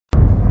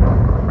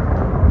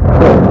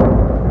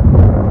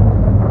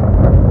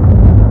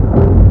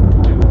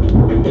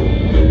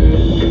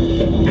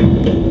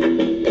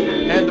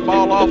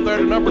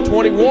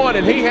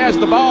1, and he has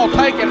the ball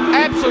taken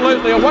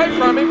absolutely away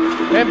from him.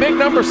 And big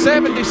number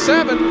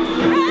 77.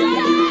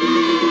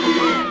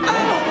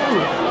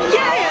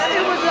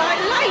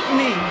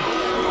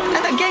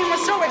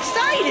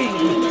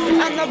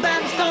 And the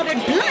band started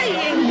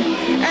playing,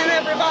 and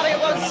everybody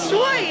was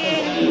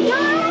swaying.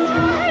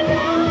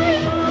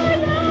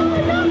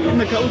 And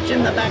the coach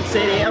in the back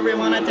said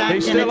everyone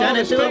attacked, and it turned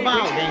into a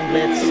ball game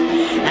blitz.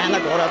 And the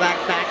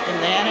quarterback backed,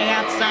 and then he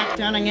got sacked,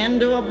 turning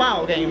into a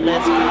ball game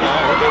blitz.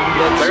 Ball game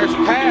blitz. There's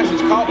a pass.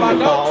 It's caught by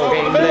Noakes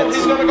over the middle.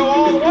 He's going to go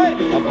all the way.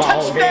 A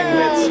ball game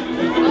blitz.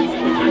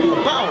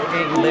 A ball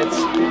game blitz.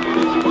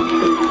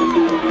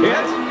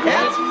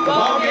 It's a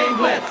ball game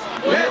blitz.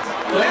 Blitz,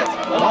 blitz,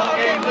 ball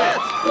game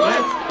blitz,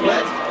 blitz,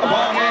 blitz, a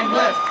ball game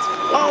blitz.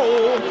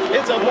 Oh,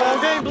 it's a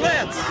ball game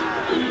blitz.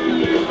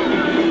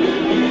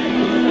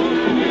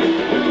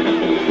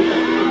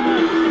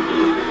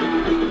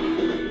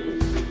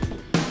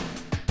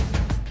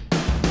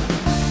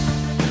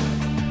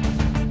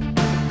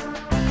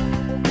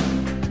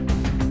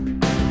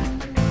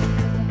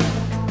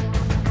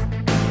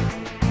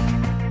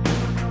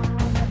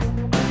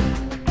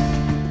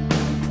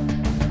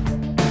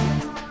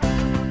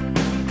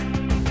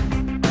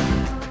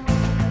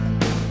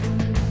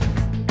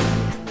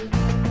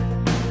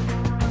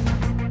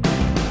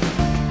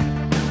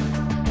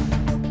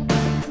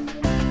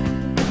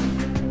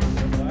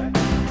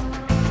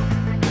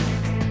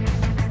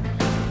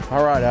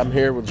 All right, I'm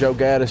here with Joe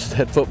Gaddis,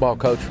 head football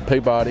coach for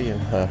Peabody,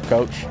 and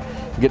coach,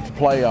 get to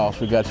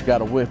playoffs. You got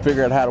to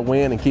figure out how to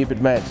win and keep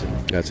advancing.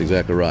 That's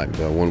exactly right.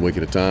 1 week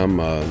at a time.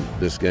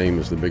 This game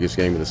is the biggest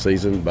game of the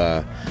season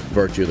by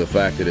virtue of the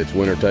fact that it's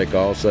winner take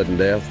all, sudden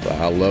death.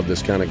 I love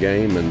this kind of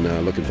game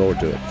and looking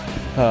forward to it.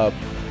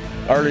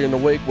 Early in the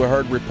week, we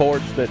heard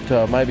reports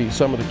that maybe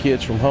some of the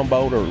kids from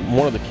Humboldt, or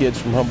one of the kids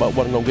from Humboldt,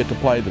 wasn't going to get to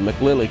play the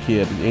McLilley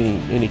kid.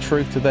 Any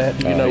truth to that?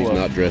 Do you know? He's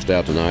not dressed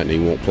out tonight, and he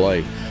won't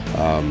play.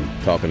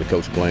 Talking to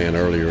Coach Bland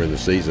earlier in the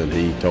season,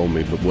 he told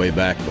me way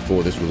back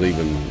before this was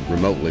even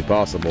remotely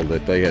possible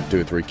that they had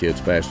 2 or 3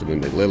 kids faster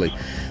than McLilley.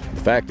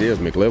 The fact is,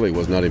 McLilley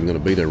was not even going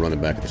to be their running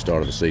back at the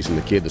start of the season.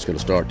 The kid that's going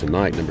to start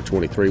tonight, number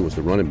 23, was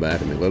the running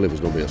back, and McLilley was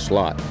going to be a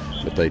slot.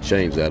 But they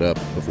changed that up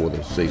before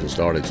the season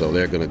started, so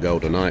they're going to go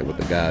tonight with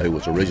the guy who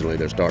was originally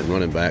their starting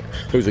running back,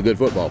 who's a good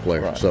football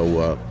player. Right.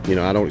 So, you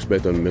know, I don't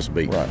expect them to miss a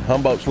beat. Right.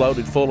 Humboldt's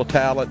loaded, full of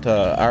talent.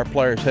 Our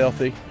players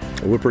healthy.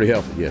 We're pretty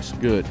healthy, yes.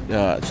 Good.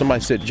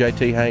 Somebody said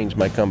J.T. Haynes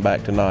may come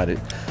back tonight.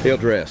 He'll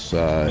dress.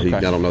 I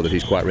don't know that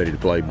he's quite ready to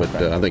play, but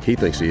I think he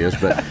thinks he is.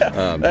 But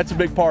that's a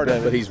big part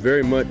of it. But he's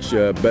very much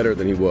better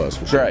than he was.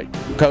 For sure. Great.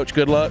 Coach,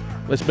 good luck.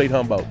 Let's beat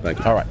Humboldt. Thank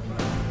you. All right.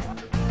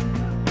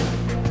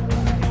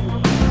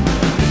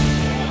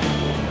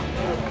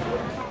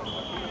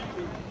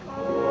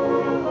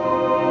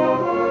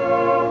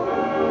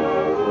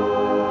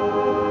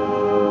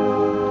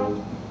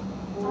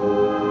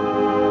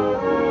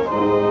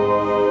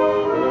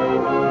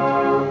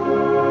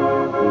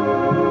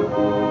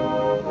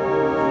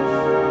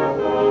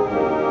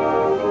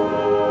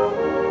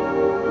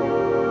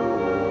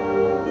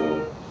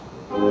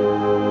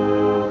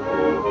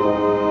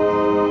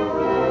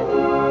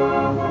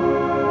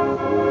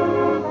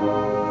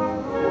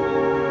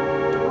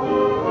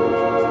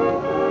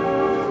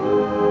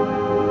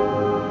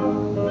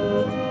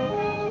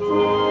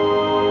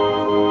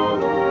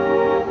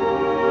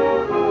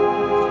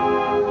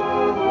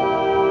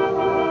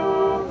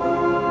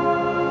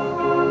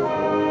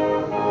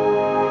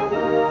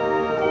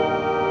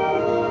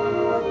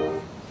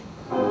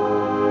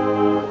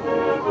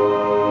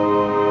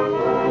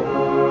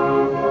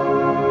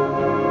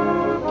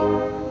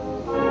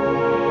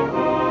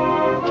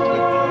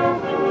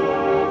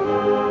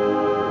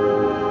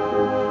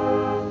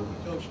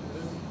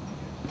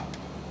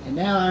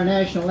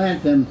 National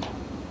Anthem,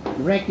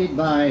 directed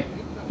by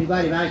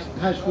Peabody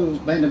High School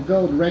Band of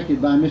Gold,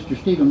 directed by Mr.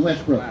 Stephen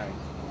Westbrook.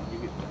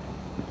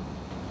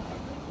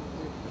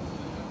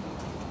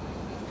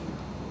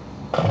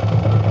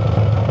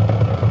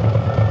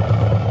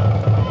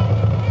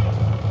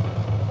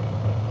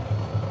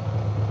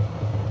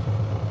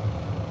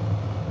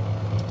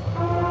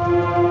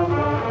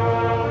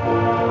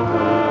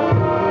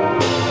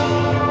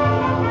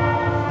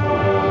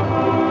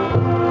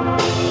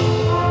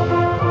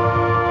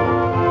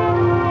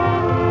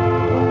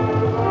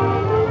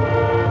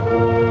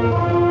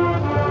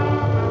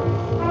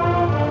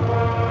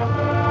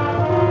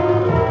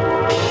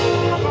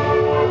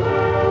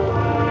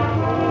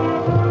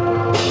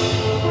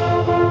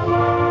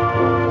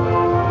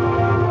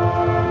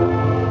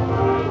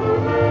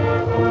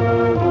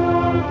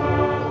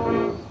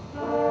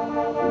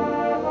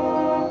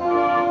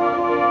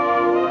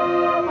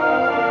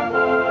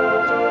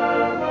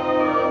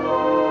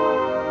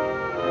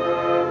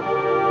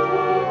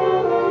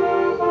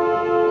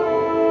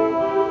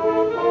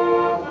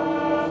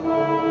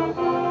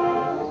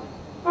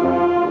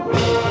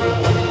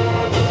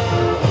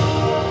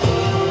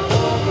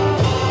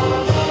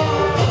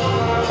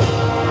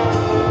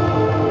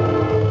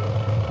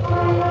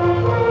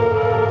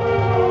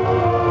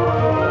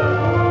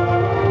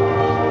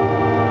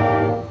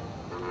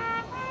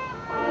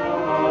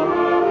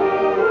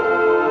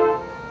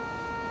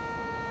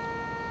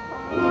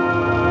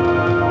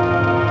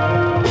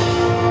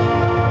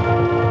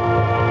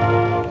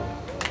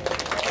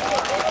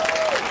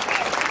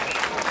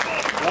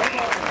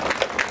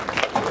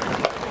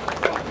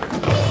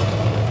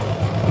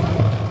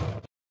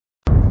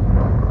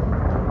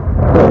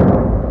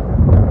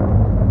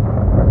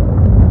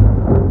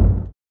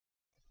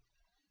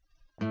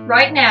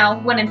 Right now,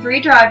 1 in 3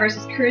 drivers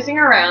is cruising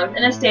around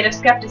in a state of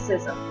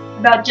skepticism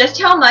about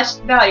just how much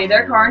value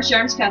their car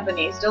insurance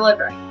company is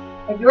delivering.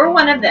 If you're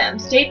one of them,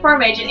 State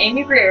Farm agent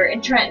Amy Greer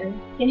in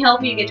Trenton can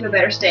help you get to a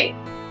better state,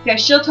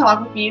 because she'll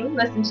talk with you,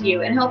 listen to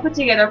you, and help put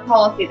together a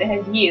policy that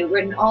has you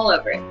written all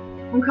over it,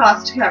 from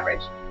cost to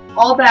coverage,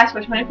 all backed by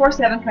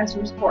 24/7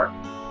 customer support.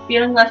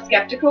 Feeling less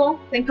skeptical?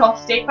 Then call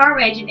State Farm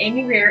agent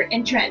Amy Greer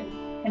in Trenton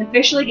and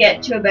officially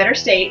get to a better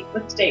state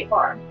with State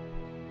Farm.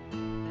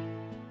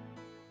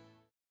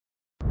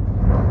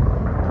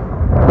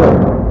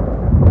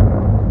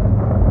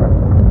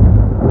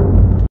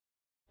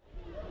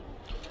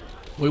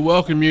 We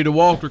welcome you to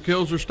Walter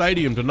Kilser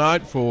Stadium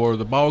tonight for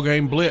the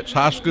Game Blitz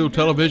high school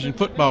television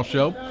football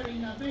show.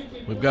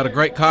 We've got a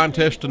great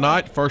contest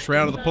tonight, first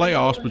round of the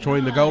playoffs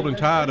between the Golden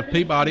Tide of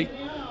Peabody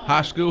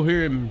High School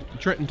here in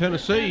Trenton,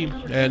 Tennessee,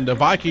 and the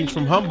Vikings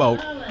from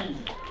Humboldt.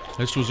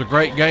 This was a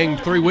great game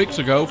 4 weeks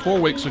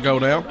ago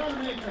now,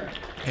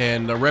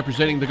 and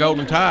representing the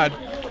Golden Tide,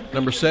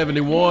 number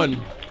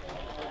 71,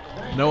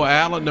 Noah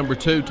Allen, number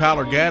 2,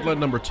 Tyler Gadlin,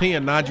 number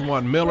 10,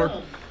 Najuan Miller,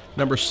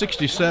 number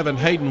 67,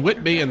 Hayden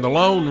Whitby, and the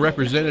lone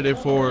representative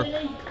for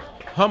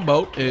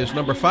Humboldt is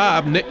number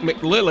 5, Nick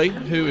McLilly,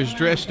 who is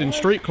dressed in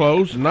street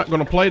clothes and not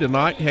going to play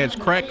tonight, has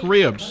cracked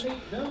ribs.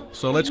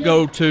 So let's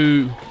go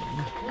to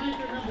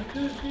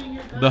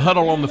the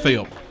huddle on the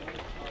field.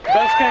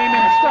 Best game in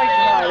the state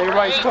tonight.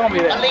 Everybody's told me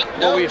that.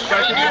 What we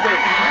expected to do.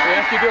 We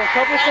have to do a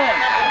couple of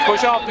things.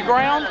 Push off the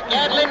ground.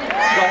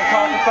 Don't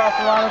talk across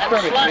the line of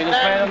scrimmage.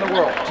 Meanest man in the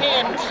world.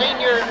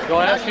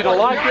 Don't ask you to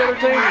like the other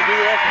team. You do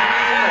that.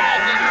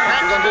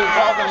 You're going to do the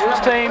talking for this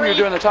team. You're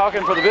doing the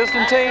talking for the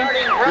visiting team.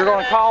 You're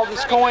going to call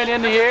this coin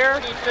in the air.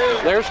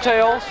 There's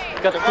tails.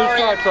 Got the 2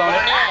 stripes on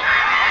it.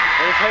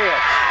 There's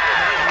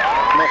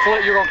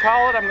heads. You're going to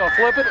call it. I'm going to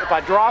flip it. If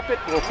I drop it,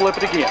 we'll flip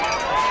it again.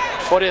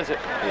 What is it?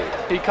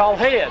 He called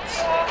heads.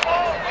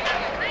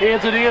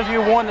 Heads it is,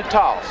 you won the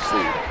toss.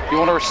 You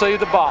want to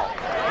receive the ball.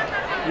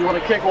 You want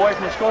to kick away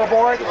from the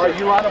scoreboard, or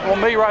you line up on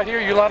me right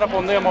here, you line up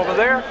on them over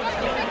there.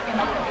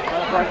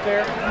 Right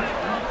there.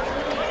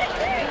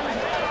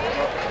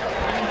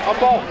 A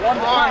ball, 1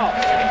 foul.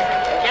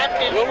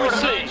 We'll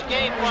receive.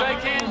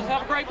 Shake hands,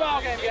 have a great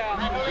ball game,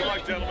 guys. Good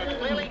luck,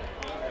 gentlemen.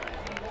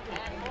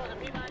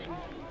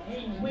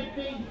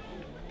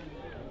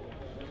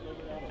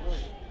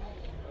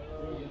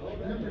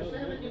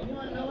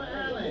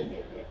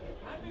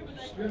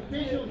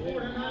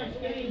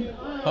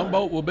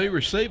 Humboldt will be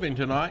receiving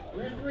tonight,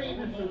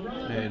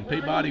 and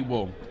Peabody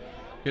will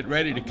get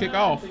ready to kick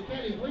off.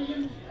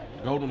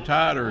 Golden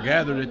Tide are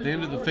gathered at the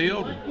end of the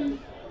field,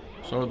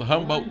 so are the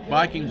Humboldt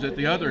Vikings at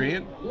the other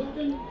end.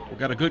 We've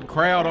got a good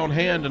crowd on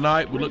hand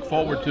tonight. We look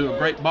forward to a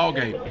great ball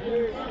game.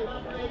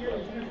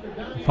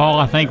 Paul,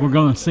 I think we're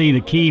going to see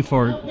the key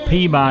for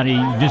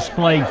Peabody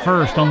displayed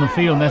first on the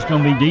field, and that's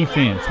going to be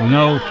defense. We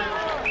know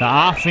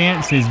the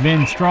offense has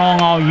been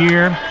strong all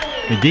year.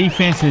 The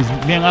defense has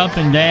been up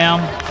and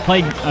down.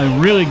 Played a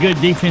really good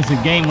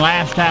defensive game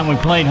last time we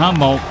played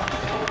Humboldt.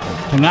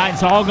 Tonight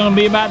it's all going to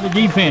be about the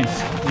defense.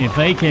 If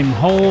they can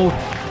hold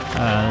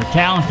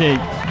talented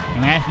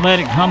and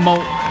athletic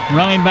Humboldt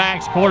running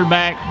backs,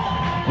 quarterback,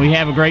 we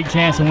have a great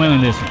chance of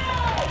winning this one.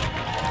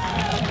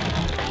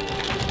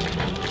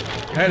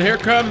 And here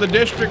come the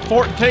District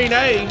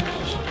 14A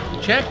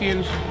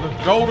champions, the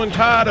Golden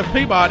Tide of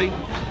Peabody.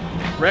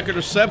 Record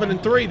of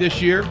 7-3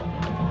 this year.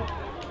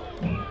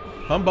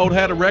 Humboldt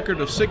had a record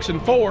of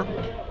 6-4,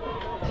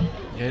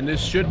 and this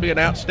should be an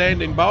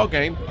outstanding ball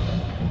game.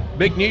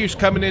 Big news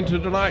coming into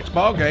tonight's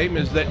ball game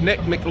is that Nick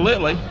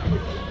McLilly,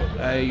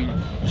 a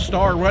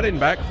star running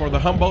back for the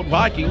Humboldt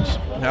Vikings,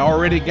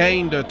 already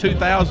gained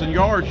 2,000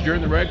 yards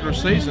during the regular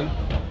season.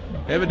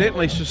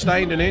 Evidently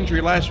sustained an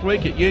injury last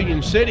week at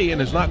Union City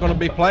and is not going to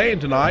be playing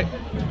tonight.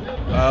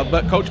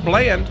 But Coach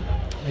Bland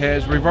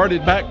has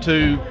reverted back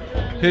to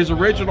his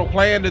original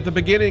plan at the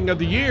beginning of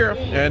the year,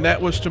 and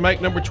that was to make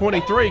number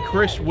 23,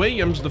 Chris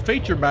Williams, the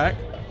feature back.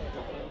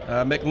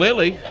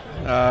 McLilly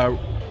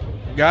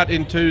got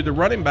into the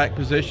running back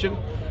position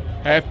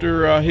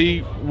after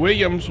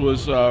Williams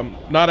was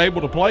not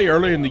able to play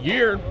early in the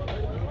year,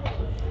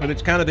 and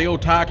it's kind of the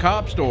old Ty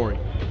Cobb story.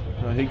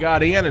 He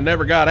got in and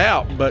never got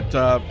out, but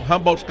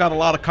Humboldt's got a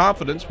lot of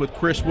confidence with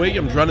Chris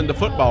Williams running the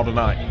football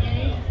tonight.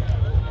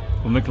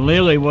 Well,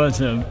 McLilly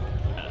was a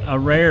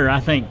rare,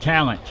 I think,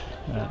 talent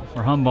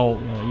for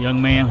Humboldt, a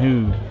young man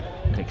who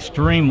is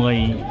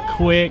extremely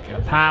quick,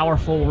 a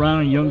powerful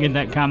runner. You don't get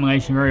that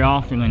combination very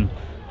often in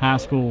high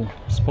school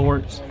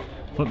sports,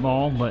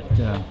 football, but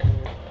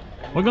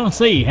we're going to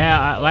see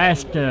how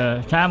last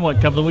time,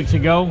 a couple of weeks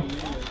ago,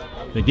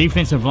 the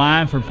defensive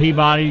line for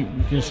Peabody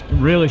just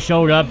really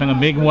showed up in a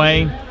big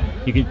way.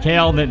 You could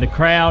tell that the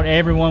crowd,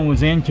 everyone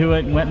was into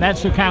it.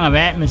 That's the kind of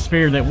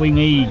atmosphere that we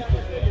need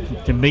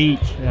to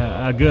beat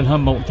a good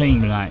Humboldt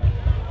team tonight.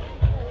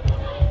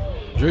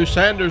 Drew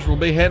Sanders will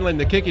be handling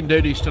the kicking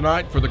duties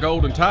tonight for the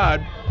Golden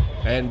Tide,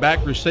 and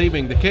back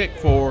receiving the kick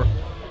for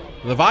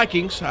the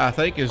Vikings, I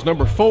think, is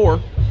number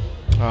 4,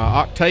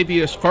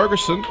 Octavius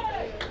Ferguson.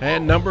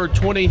 and number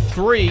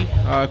 23,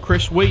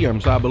 Chris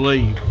Williams, I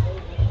believe.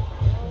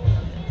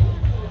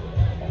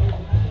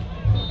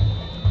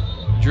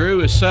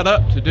 Drew is set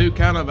up to do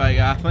kind of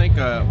I think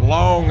a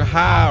long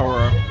high or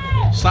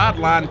a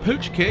sideline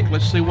pooch kick.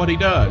 Let's see what he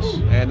does.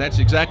 And that's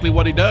exactly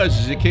what he does,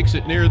 is he kicks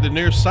it near the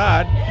near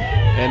side,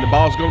 and the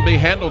ball's going to be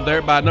handled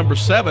there by number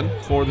 7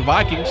 for the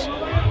Vikings.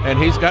 And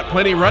he's got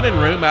plenty of running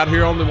room out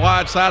here on the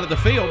wide side of the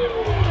field.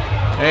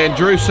 And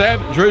Drew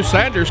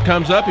Sanders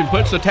comes up and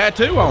puts a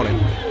tattoo on him.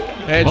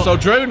 And so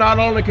Drew not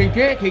only can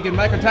kick, he can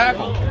make a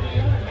tackle.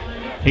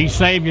 He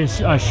saved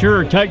a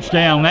sure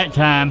touchdown that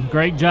time.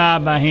 Great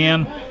job by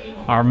him.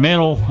 Our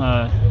middle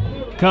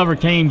cover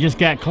team just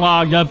got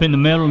clogged up in the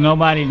middle.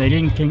 They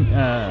didn't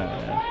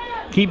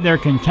keep their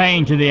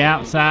contain to the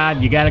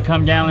outside. You got to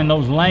come down in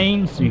those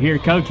lanes. You hear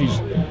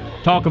coaches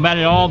talk about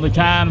it all the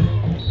time.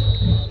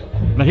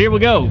 But here we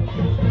go.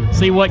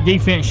 See what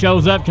defense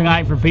shows up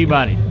tonight for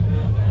Peabody.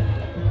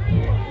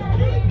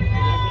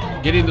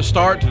 Getting the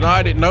start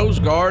tonight at nose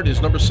guard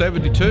is number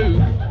 72,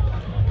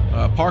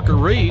 Parker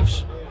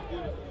Reeves.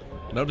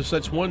 Notice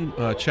that's one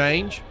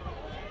change.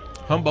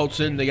 Humboldt's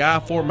in the I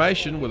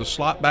formation with a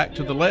slot back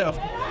to the left.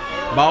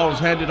 Ball is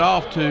handed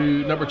off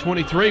to number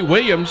 23,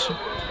 Williams,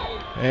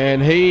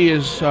 and he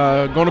is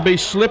going to be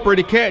slippery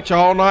to catch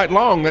all night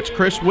long. That's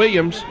Chris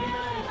Williams,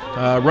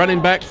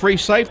 running back free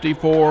safety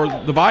for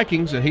the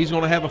Vikings, and he's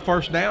going to have a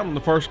first down on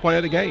the first play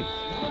of the game.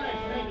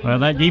 Well,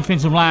 that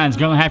defensive line is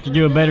going to have to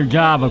do a better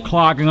job of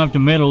clogging up the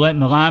middle, letting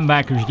the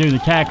linebackers do the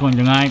tackling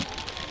tonight.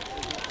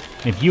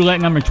 If you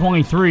let number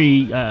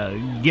 23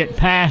 get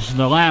past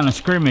the line of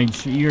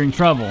scrimmage, you're in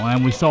trouble,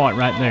 and we saw it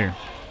right there.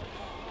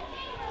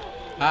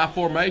 I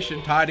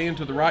formation, tight end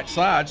to the right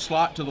side,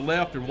 slot to the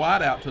left and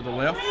wide out to the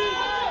left.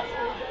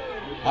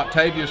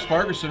 Octavius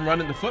Ferguson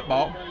running the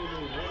football,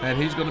 and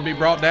he's going to be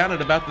brought down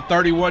at about the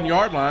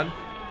 31-yard line.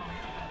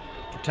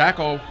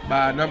 Tackle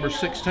by number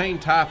 16,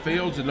 Ty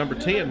Fields, and number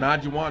 10,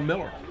 Najuan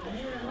Miller.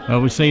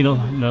 Well, we see the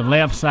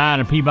left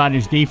side of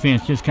Peabody's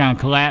defense just kind of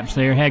collapse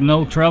there. Had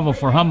no trouble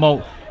for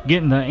Humboldt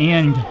getting the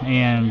end,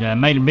 and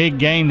made a big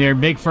gain there.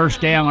 Big first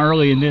down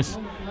early in this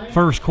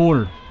first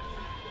quarter.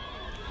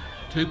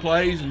 2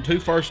 plays and 2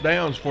 first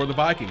downs for the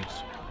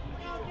Vikings.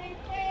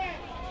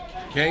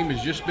 Game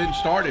has just been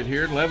started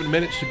here. 11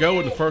 minutes to go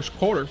in the first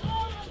quarter.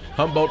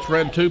 Humboldt's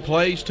run 2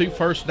 plays, 2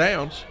 first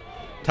downs.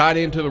 Tight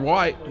end to the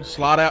right,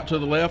 slot out to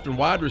the left, and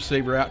wide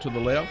receiver out to the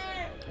left.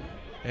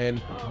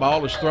 And the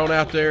ball is thrown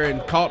out there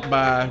and caught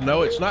by,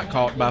 no, it's not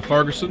caught by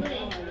Ferguson.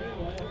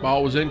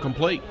 Ball was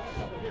incomplete.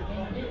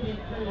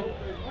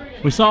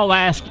 We saw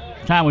last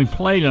time we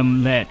played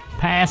them that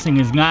passing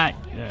is not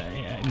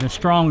the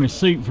strongest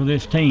suit for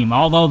this team.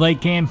 Although they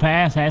can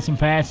pass, had some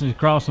passes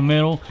across the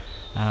middle.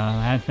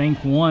 I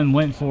think one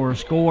went for a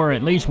score,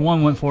 at least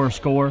one went for a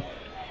score.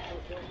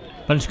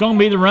 But it's going to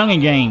be the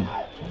running game.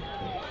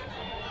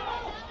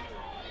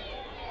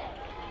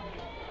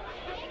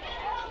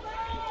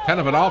 Kind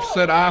of an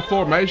offset I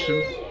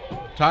formation.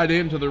 Tight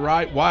end to the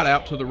right, wide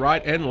out to the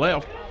right and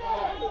left.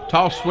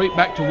 Toss sweep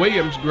back to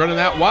Williams, running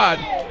out wide.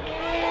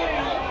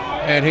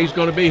 And he's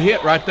going to be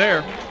hit right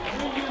there.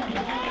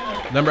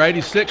 Number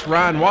 86,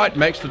 Ryan White,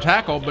 makes the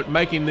tackle, but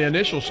making the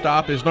initial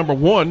stop is number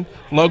 1,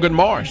 Logan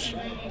Morris.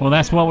 Well,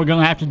 that's what we're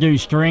going to have to do,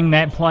 string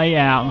that play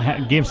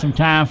out, give some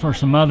time for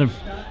some other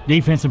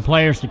defensive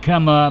players to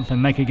come up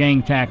and make a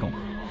game tackle.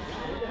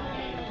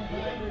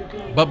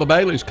 Bubba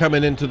Bailey's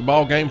coming into the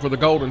ball game for the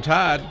Golden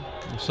Tide,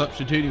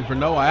 substituting for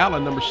Noah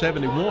Allen, number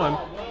 71.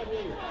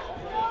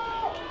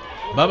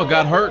 Bubba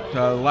got hurt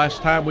the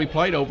last time we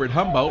played over at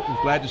Humboldt.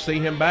 I'm glad to see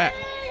him back.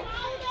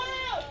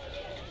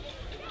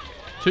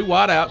 2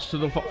 wideouts to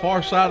the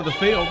far side of the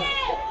field.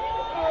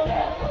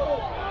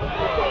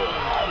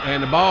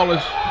 And the ball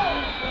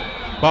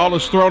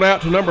is thrown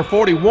out to number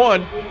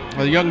 41,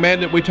 the young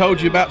man that we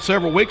told you about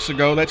several weeks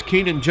ago. That's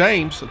Keenan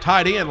James, the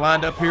tight end,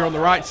 lined up here on the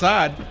right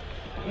side.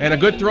 And a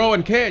good throw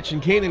and catch,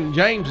 and Keenan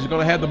James is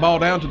going to have the ball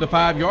down to the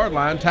 5-yard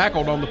line,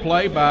 tackled on the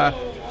play by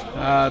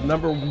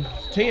number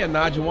 10,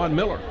 Najuan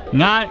Miller.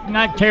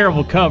 Not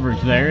terrible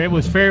coverage there. It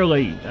was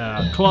fairly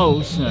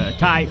close,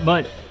 tight,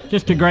 but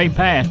just a great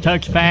pass,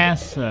 touch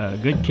pass,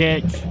 good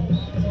catch.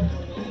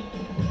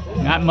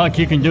 Not much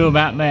you can do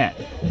about that.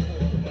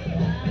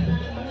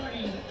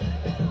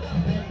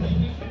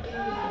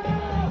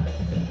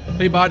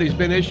 Peabody's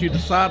been issued a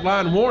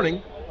sideline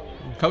warning.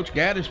 Coach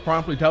Gaddis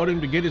promptly told him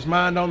to get his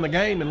mind on the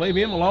game and leave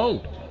him alone.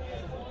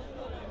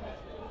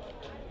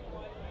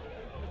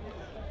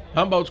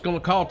 Humboldt's going to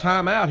call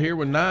timeout here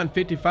with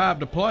 9:55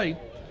 to play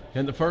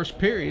in the first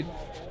period.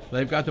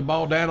 They've got the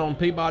ball down on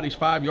Peabody's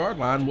 5-yard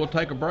line. We'll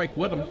take a break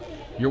with them.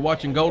 You're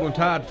watching Golden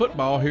Tide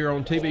football here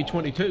on TV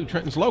 22,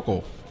 Trenton's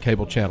local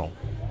cable channel.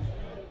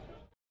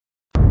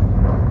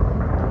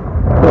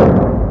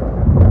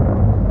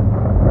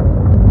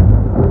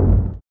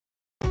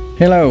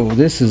 Hello,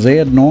 this is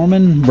Ed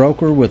Norman,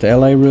 broker with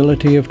LA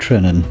Realty of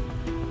Trenton.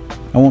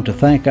 I want to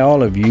thank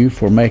all of you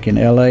for making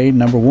LA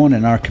number 1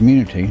 in our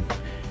community.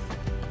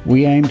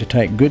 We aim to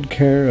take good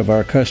care of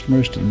our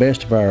customers to the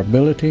best of our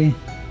ability.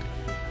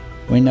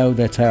 We know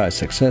that's how a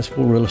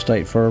successful real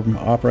estate firm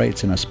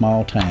operates in a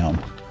small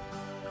town.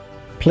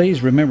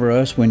 Please remember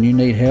us when you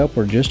need help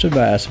or just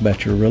advice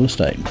about your real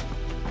estate.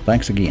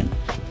 Thanks again.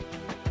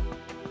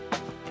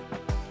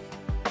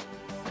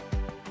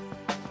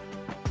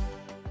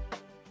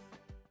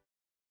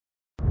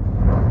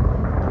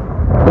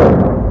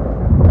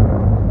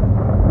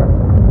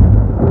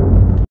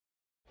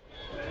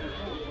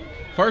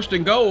 First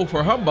and goal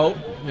for Humboldt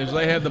as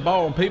they have the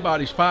ball on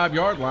Peabody's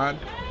 5-yard line.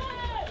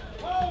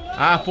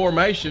 I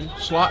formation,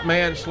 slot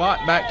man,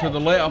 slot back to the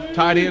left,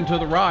 tight end to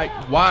the right,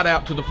 wide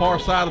out to the far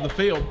side of the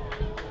field.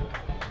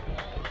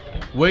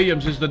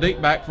 Williams is the deep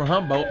back for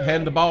Humboldt,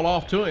 hand the ball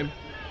off to him,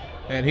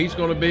 and he's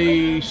going to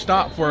be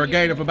stopped for a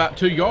gain of about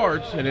 2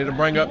 yards, and it'll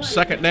bring up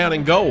second down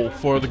and goal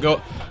for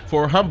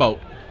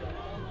Humboldt.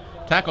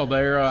 Tackle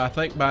there, I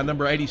think, by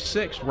number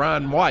 86,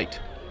 Ryan White.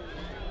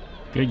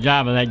 Good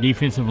job of that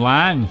defensive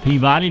line.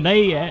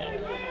 Peabody,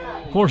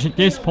 of course, at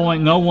this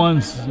point, no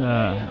one's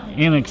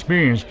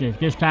inexperienced at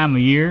this time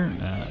of year.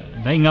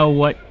 They know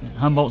what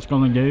Humboldt's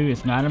going to do.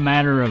 It's not a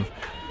matter of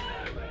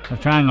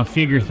trying to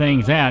figure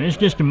things out. It's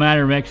just a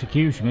matter of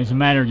execution. It's a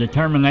matter of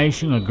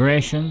determination,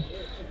 aggression.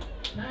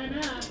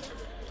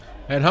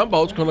 And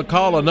Humboldt's going to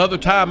call another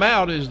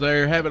timeout as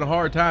they're having a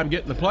hard time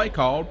getting the play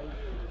called.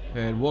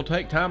 And we'll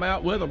take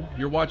timeout with them.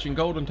 You're watching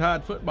Golden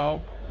Tide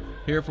football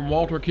here from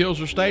Walter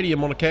Kilser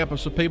Stadium on the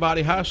campus of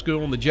Peabody High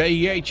School on the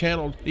JEA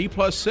channel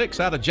E+6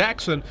 out of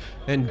Jackson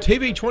and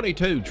TV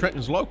 22,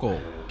 Trenton's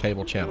local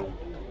cable channel.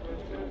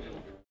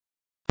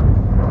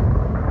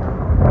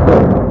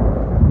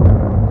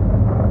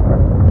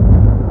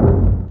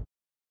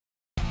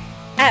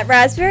 At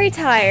Raspberry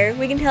Tire,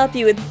 we can help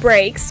you with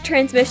brakes,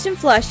 transmission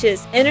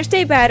flushes,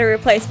 interstate battery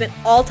replacement,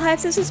 all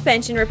types of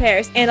suspension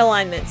repairs, and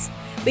alignments.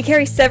 We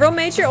carry several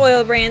major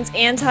oil brands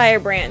and tire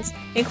brands,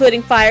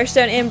 including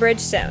Firestone and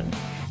Bridgestone.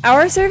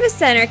 Our service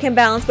center can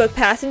balance both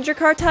passenger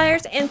car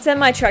tires and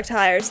semi-truck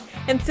tires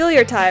and fill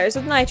your tires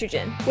with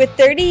nitrogen. With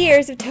 30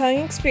 years of towing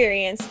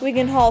experience, we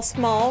can haul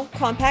small,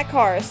 compact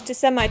cars to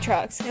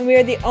semi-trucks, and we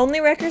are the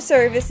only record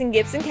service in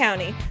Gibson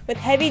County with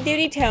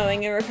heavy-duty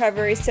towing and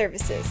recovery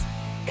services.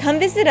 Come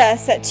visit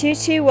us at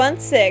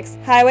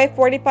 2216 Highway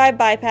 45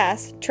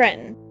 Bypass,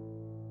 Trenton.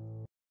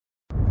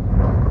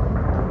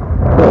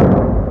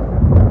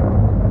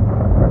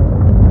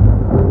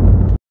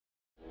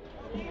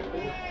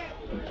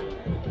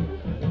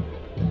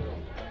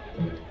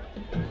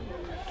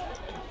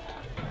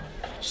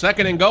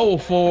 Second and goal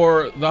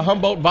for the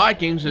Humboldt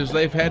Vikings as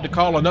they've had to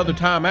call another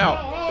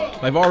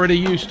timeout. They've already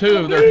used 2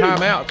 of their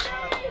timeouts.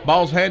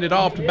 Ball's handed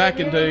off to back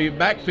into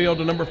backfield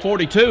to number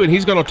 42, and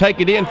he's going to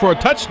take it in for a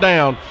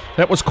touchdown.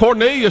 That was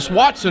Cornelius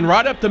Watson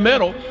right up the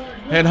middle,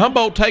 and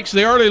Humboldt takes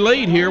the early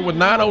lead here with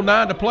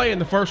 9:09 to play in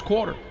the first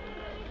quarter.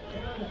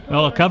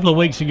 Well, a couple of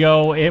weeks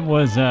ago, it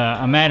was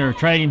a matter of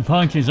trading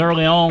punches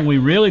early on. We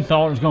really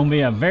thought it was going to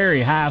be a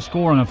very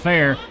high-scoring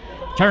affair.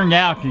 Turned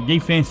out the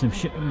defense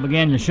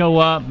began to show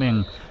up,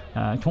 and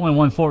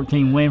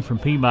 21-14 win from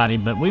Peabody.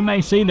 But we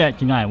may see that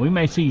tonight. We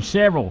may see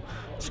several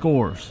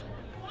scores.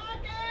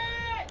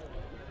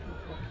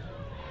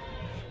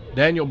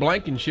 Daniel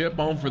Blankenship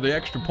on for the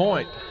extra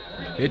point.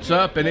 It's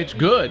up and it's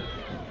good.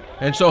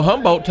 And so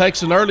Humboldt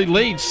takes an early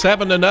lead,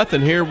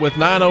 7-0 here with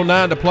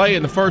 9:09 to play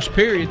in the first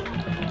period.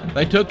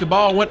 They took the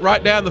ball, went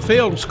right down the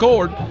field and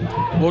scored.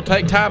 We'll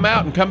take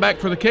timeout and come back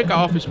for the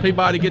kickoff as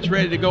Peabody gets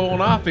ready to go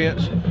on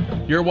offense.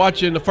 You're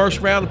watching the first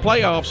round of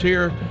playoffs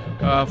here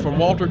from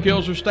Walter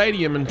Kilser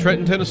Stadium in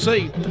Trenton,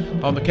 Tennessee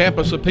on the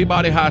campus of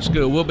Peabody High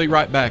School. We'll be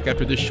right back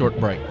after this short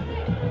break.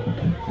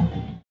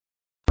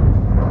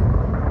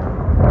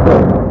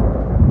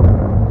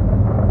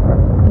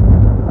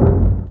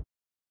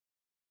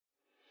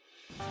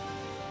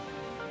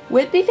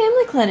 Whitby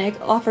Family Clinic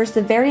offers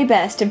the very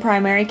best in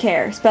primary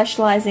care,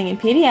 specializing in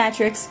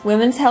pediatrics,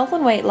 women's health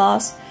and weight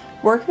loss,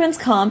 workman's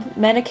comp,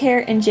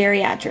 Medicare, and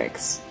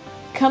geriatrics.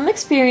 Come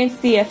experience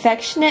the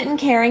affectionate and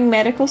caring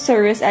medical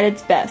service at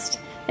its best,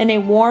 in a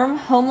warm,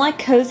 home-like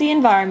cozy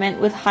environment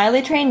with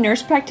highly trained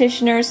nurse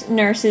practitioners,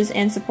 nurses,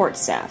 and support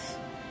staff.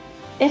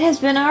 It has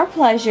been our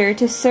pleasure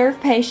to serve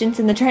patients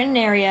in the Trenton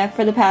area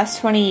for the past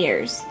 20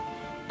 years.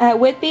 At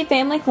Whitby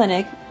Family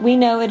Clinic, we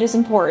know it is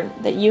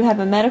important that you have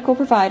a medical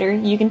provider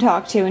you can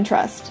talk to and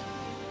trust.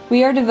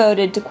 We are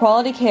devoted to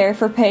quality care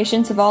for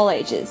patients of all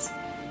ages.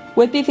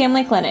 Whitby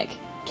Family Clinic,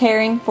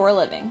 caring for a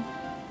living.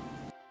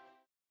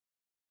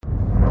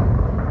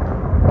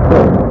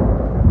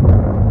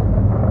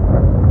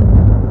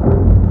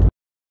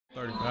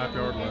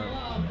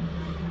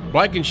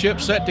 Blankenship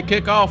set to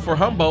kick off for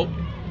Humboldt.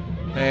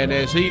 And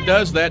as he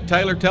does that,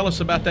 Taylor, tell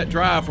us about that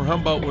drive for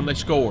Humboldt when they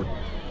scored.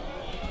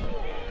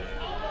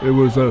 It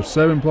was a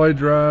 7-play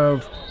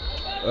drive,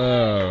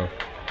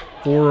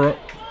 4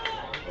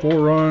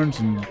 runs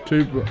and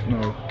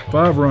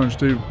 5 runs,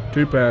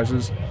 two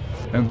passes,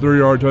 and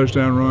 3-yard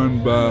touchdown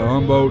run by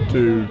Humboldt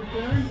to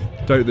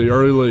take the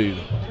early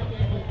lead.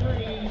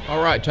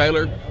 All right,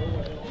 Taylor.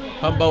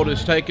 Humboldt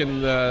has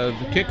taken the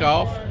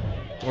kickoff,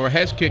 or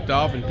has kicked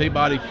off, and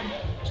Peabody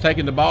is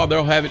taking the ball.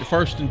 They'll have it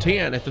 1st and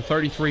 10 at the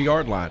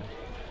 33-yard line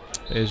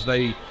as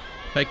they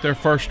take their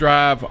first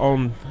drive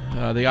on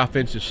the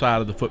offensive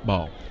side of the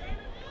football.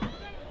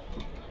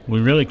 We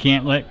really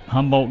can't let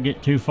Humboldt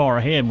get too far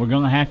ahead. We're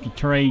going to have to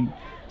trade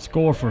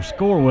score for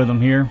score with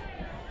them here.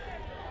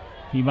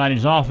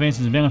 Peabody's offense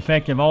has been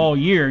effective all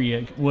year.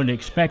 You would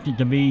expect it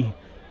to be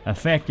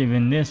effective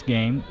in this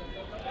game.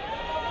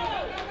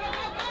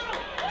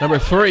 Number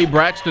 3,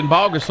 Braxton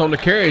Bogus on the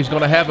carry. He's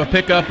going to have a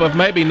pickup of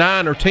maybe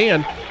 9 or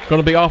 10.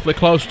 Going to be awfully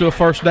close to a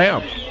first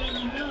down.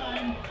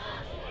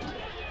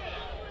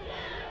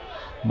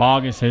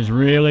 Bogus has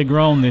really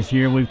grown this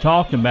year. We've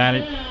talked about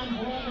it.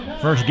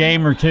 First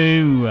game or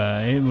two,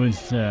 it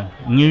was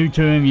new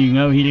to him. You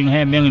know, he didn't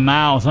have many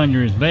miles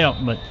under his belt,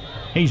 but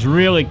he's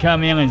really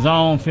come in his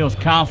own, feels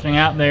confident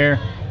out there,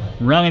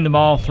 running the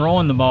ball,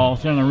 throwing the ball.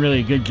 He's done a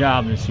really good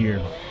job this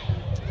year.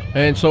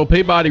 And so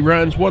Peabody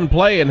runs one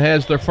play and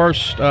has their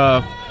first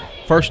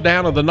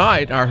down of the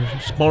night.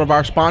 One of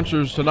our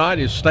sponsors tonight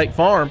is State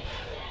Farm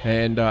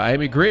and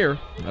Amy Greer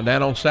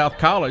down on South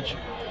College.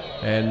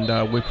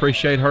 And we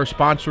appreciate her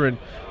sponsoring,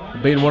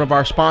 being one of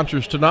our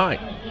sponsors tonight.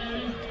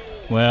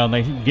 Well,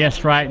 they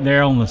guessed right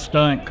there on the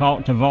stunt,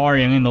 caught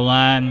Tavarian in the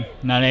line,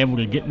 not able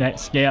to get that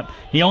step.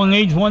 He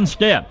only needs one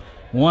step,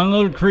 one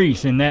little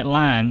crease in that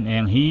line,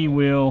 and he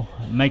will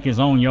make his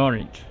own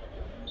yardage.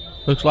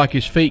 Looks like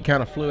his feet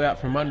kind of flew out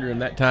from under him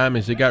that time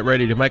as he got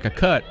ready to make a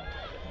cut.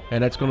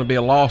 And that's going to be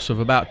a loss of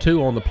about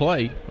 2 on the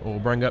play. We'll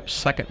bring up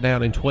 2nd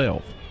down and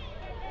 12.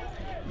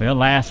 Well,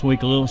 last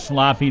week a little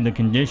sloppy. The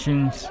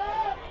conditions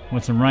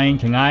with some rain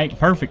tonight,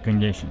 perfect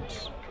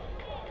conditions.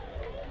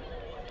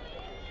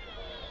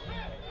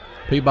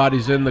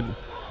 Peabody's in the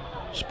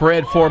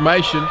spread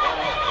formation.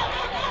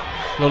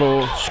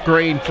 Little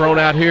screen thrown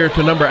out here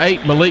to number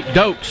 8, Malik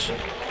Dokes.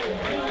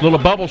 Little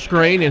bubble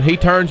screen, and he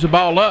turns the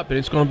ball up, and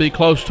it's going to be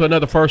close to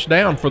another first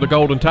down for the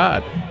Golden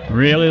Tide.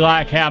 Really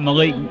like how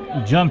Malik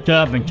jumped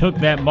up and took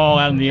that ball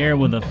out of the air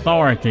with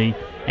authority,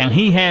 and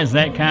he has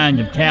that kind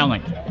of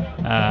talent.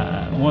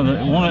 One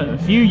of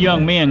the few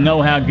young men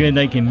know how good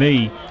they can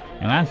be,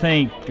 and I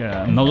think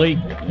Malik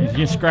has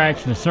just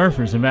scratched the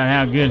surface about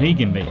how good he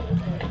can be.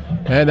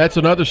 And that's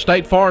another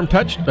State Farm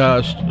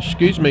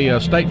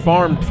State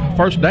Farm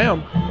first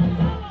down.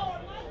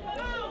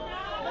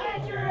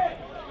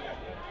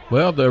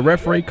 Well, the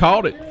referee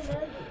called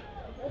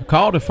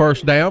a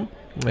first down,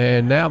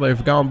 and now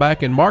they've gone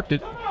back and marked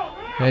it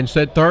and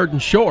said 3rd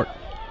and short.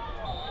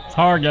 It's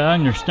hard to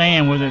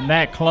understand with it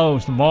that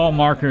close. The ball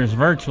marker is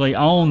virtually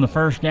on the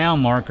first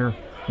down marker.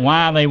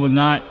 Why they would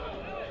not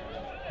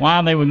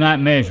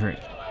measure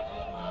it.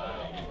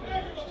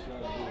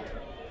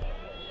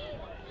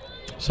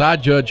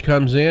 Side judge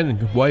comes in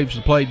and waves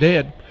the play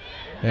dead.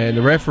 And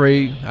the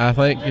referee, I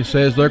think, it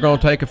says they're going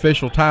to take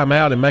official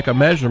timeout and make a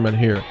measurement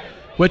here,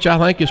 which I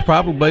think is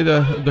probably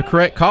the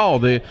correct call.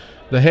 The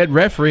head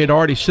referee had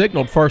already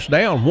signaled first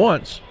down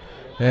once,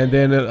 and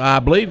then I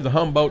believe the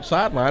Humboldt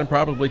sideline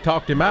probably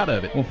talked him out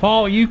of it. Well,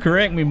 Paul, you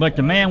correct me, but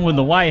the man with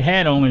the white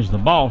hat on is the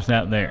boss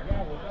out there.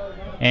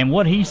 And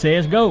what he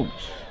says goes.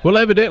 Well,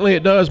 evidently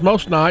it does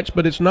most nights,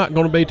 but it's not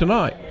going to be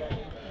tonight.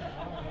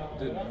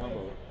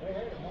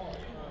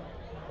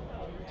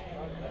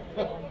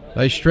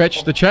 They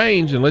stretch the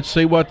chains, and let's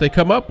see what they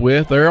come up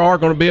with. They are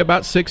going to be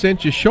about 6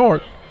 inches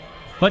short.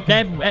 But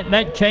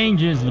that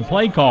changes the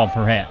play call,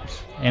 perhaps,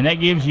 and that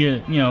gives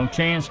you a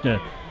chance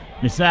to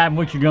decide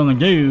what you're going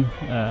to do.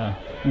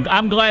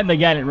 I'm glad they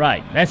got it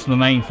right. That's the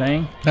main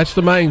thing. That's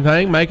the main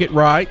thing. Make it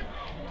right,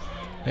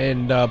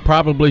 and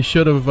probably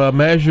should have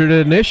measured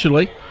it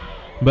initially,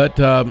 but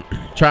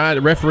the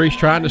referee's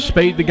trying to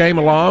speed the game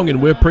along,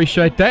 and we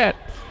appreciate that.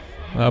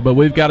 But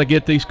we've got to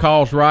get these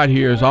calls right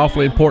here. It's an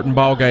awfully important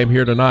ball game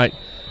here tonight,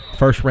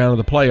 first round of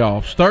the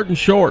playoffs. 3rd and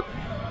short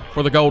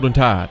for the Golden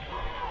Tide.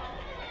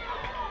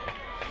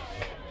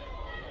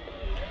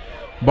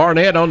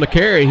 Barnett on the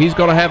carry. He's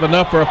going to have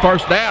enough for a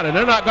first down, and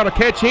they're not going to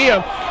catch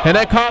him. And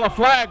they call a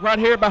flag right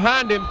here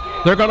behind him.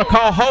 They're going to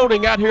call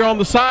holding out here on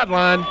the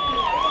sideline.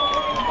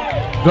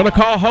 Going to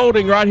call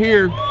holding right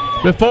here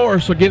before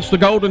us against the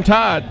Golden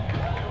Tide.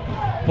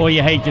 Boy,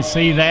 you hate to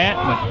see that,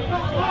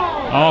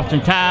 but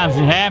oftentimes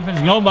it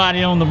happens.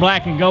 Nobody on the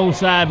black and gold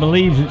side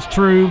believes it's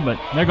true, but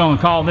they're going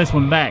to call this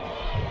one back.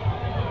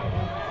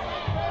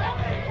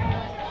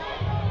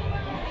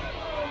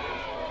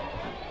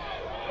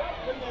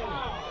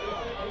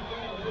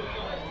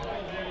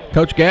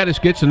 Coach Gaddis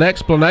gets an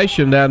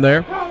explanation down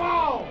there.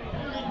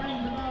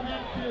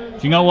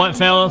 You know what,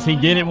 fellas? He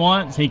did it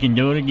once. He can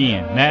do it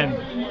again.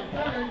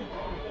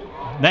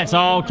 That's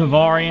all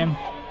Tavarian.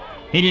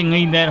 He didn't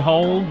need that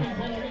hold,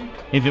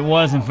 if it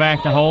was, in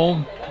fact, a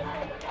hold.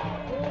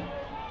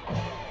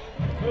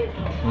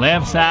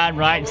 Left side,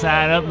 right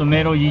side, up the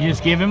middle. You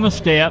just give him a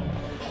step,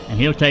 and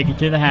he'll take it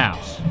to the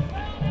house.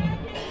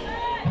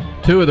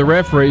 2 of the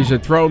referees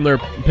had thrown their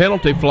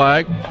penalty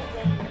flag,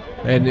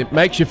 and it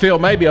makes you feel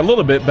maybe a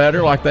little bit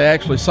better, like they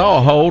actually saw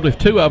a hold if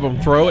 2 of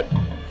them throw it.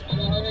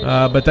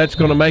 But that's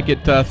going to make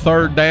it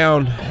 3rd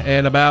down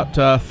and about 2.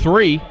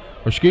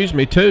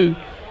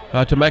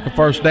 to make a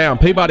first down.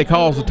 Peabody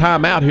calls the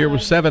timeout here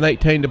with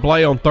 7:18 to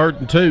play on 3rd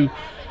and 2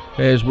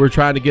 as we're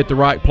trying to get the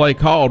right play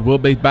called. We'll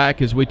be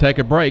back as we take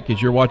a break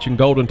as you're watching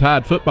Golden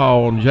Tide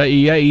football on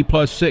JEAE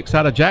Plus 6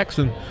 out of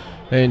Jackson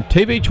and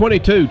TV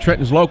 22,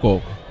 Trenton's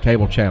local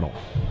cable channel.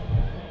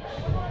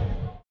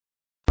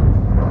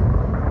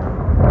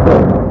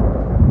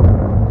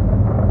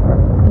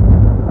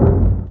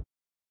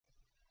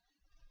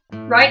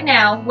 Right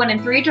now, 1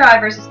 in 3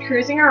 drivers is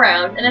cruising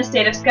around in a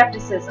state of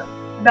skepticism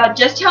about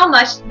just how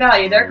much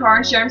value their car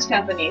insurance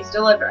companies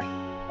deliver.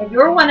 If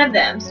you're one of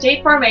them,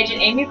 State Farm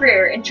agent Amy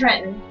Greer in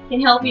Trenton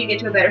can help you get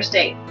to a better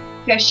state,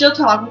 because she'll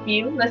talk with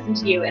you, listen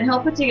to you, and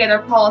help put together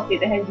a policy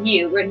that has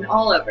you written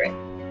all over it,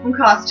 from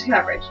cost to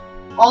coverage,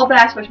 all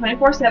backed by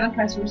 24/7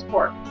 customer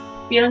support.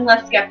 Feeling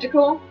less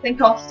skeptical? Then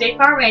call State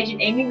Farm agent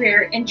Amy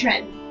Greer in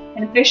Trenton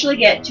and officially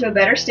get to a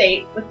better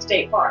state with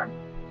State Farm.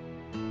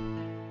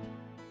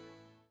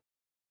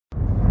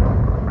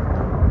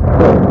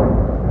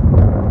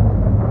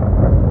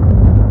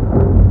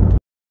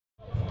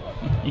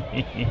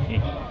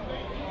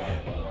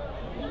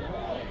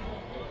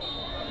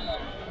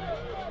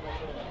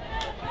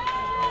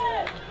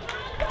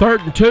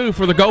 Third and 2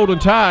 for the Golden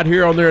Tide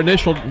here on their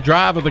initial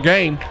drive of the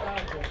game.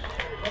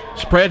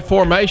 Spread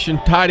formation,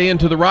 tight end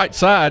to the right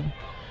side.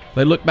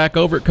 They look back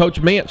over at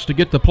Coach Mintz to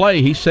get the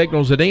play. He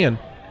signals it in.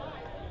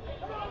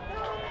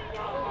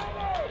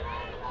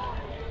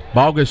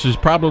 Bogus is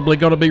probably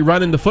going to be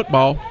running the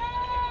football.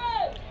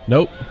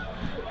 Nope.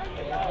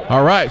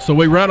 All right, so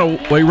we run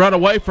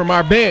away from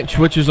our bench,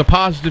 which is a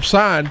positive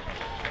sign.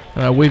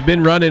 We've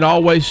been running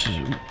always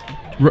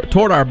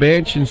toward our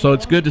bench, and so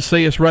it's good to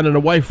see us running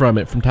away from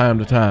it from time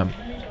to time.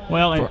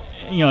 Well,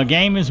 a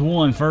game is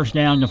won first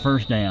down to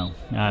first down.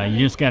 You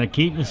just got to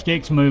keep the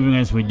sticks moving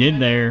as we did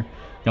there.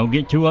 Don't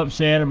get too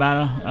upset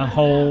about a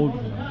hold,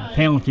 a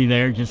penalty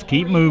there. Just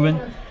keep moving.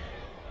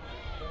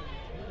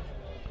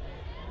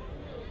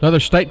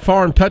 Another State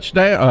Farm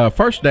touchdown,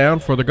 first down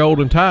for the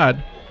Golden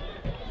Tide.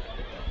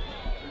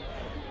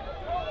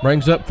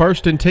 Brings up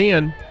 1st and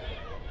 10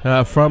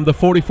 from the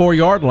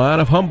 44-yard line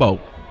of Humboldt.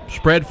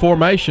 Spread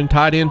formation,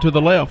 tight end to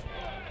the left.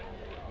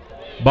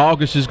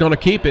 Bogus is going to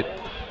keep it,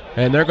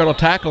 and they're going to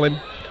tackle him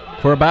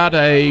for about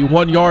a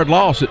 1-yard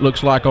loss, it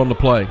looks like, on the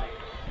play.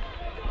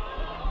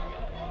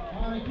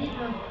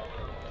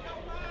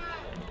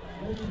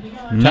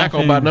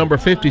 Tackle by number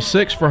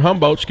 56 for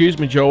Humboldt. Excuse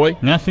me, Joey.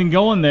 Nothing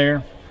going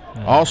there.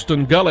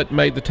 Austin Gullett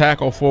made the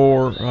tackle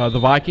for the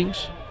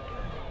Vikings.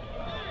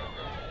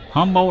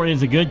 Humboldt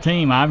is a good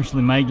team.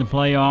 Obviously made the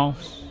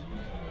playoffs.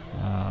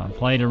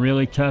 Played a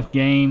really tough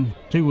game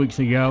 2 weeks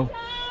ago.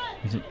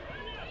 Is it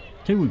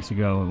 2 weeks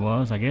ago? It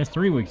was, I guess,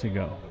 3 weeks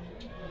ago.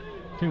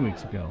 2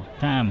 weeks ago.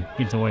 Time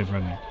gets away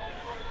from you.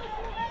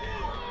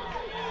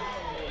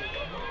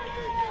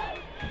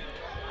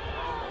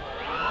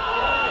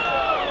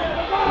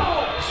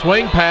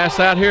 Swing pass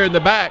out here in the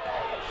back.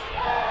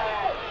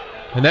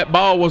 And that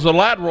ball was a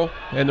lateral,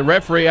 and the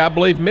referee, I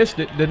believe, missed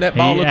it. Didn't that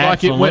ball look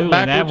like it went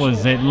backwards? That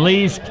was at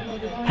least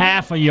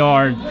half a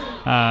yard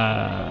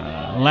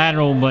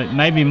lateral, but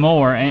maybe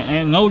more.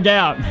 And no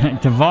doubt,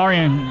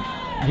 Tavarian,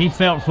 he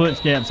felt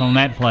footsteps on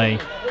that play.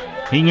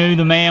 He knew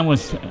the man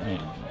was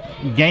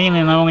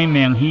gaining on him,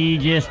 and he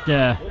just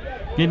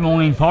didn't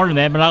want any part of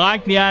that. But I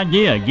like the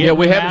idea. Yeah,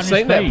 we haven't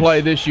seen that play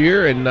this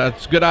year, and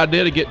it's a good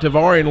idea to get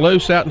Tavarian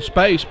loose out in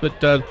space,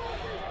 but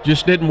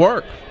just didn't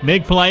work.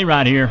 Big play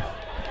right here.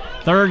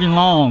 3rd and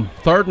long.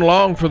 3rd and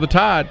long for the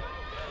Tide.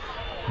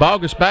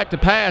 Bogus back to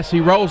pass. He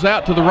rolls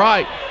out to the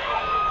right.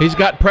 He's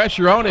got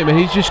pressure on him, and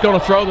he's just going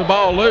to throw the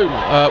ball loose,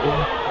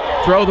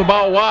 throw the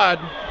ball wide,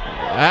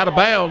 out of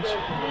bounds.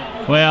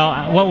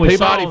 Well, what we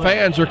Peabody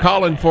fans are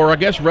calling for, I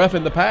guess,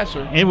 roughing the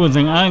passer. It was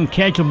an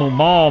uncatchable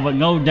ball, but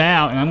no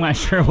doubt, and I'm not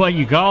sure what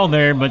you call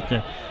there, but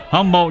the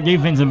Humboldt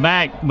defensive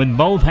back with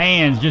both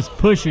hands just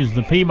pushes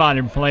the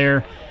Peabody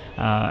player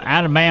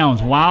out of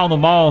bounds while the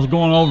ball's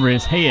going over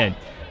his head.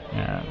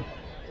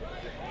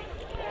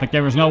 But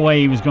there was no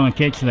way he was going to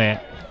catch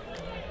that.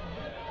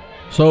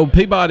 So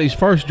Peabody's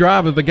first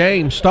drive of the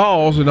game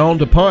stalls, and on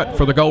to punt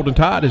for the Golden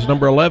Tide is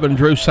number 11,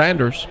 Drew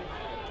Sanders.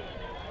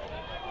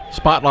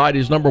 Spotlight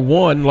is number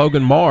 1,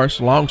 Logan Morris.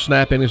 Long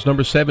snapping is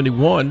number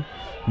 71,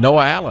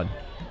 Noah Allen.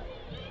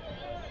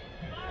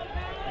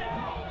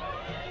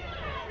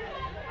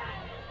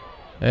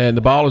 And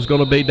the ball is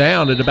going to be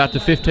down at about the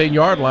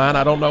 15-yard line.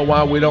 I don't know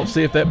why we don't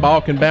see if that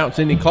ball can bounce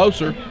any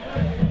closer.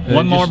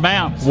 One more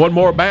bounce. One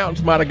more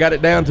bounce might have got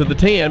it down to the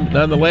 10.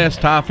 Nonetheless,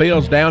 Ty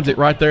Fields downs it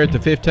right there at the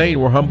 15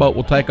 where Humboldt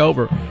will take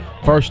over.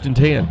 1st and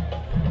 10.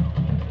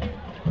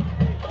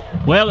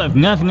 Well, if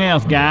nothing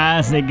else,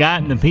 guys, it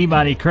got the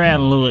Peabody crowd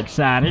a little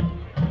excited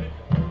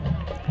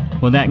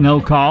with that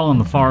no call on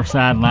the far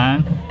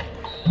sideline.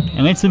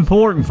 And it's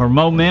important for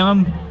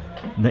momentum,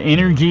 the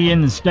energy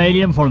in the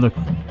stadium, for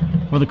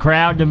the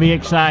crowd to be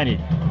excited.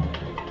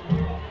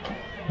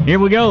 Here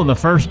we go. The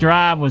first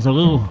drive was a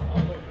little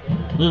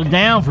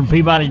down from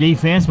Peabody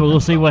defense, but we'll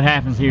see what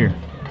happens here.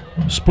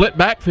 Split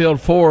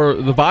backfield for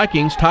the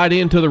Vikings, tight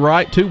end to the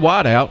right, 2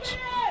 wideouts.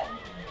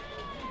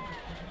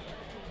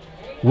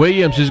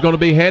 Williams is going to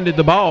be handed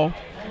the ball,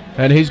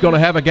 and he's going to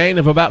have a gain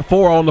of about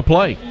 4 on the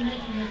play.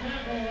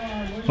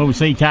 Well, we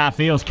see Ty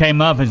Fields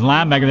came up as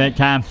linebacker that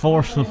time,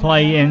 forced the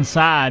play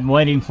inside,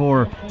 waiting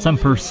for some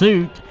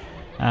pursuit.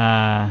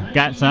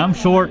 Got some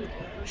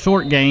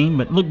short gain,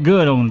 but looked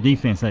good on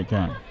defense that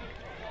time.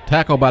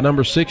 Tackle by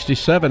number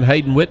 67,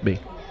 Hayden Whitby.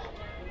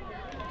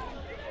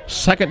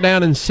 2nd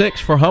down and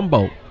 6 for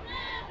Humboldt.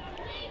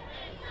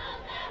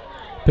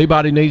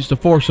 Peabody needs to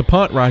force a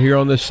punt right here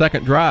on this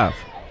second drive.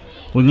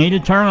 We need a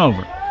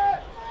turnover.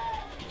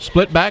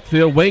 Split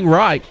backfield, wing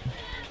right,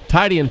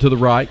 tight end to the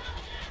right.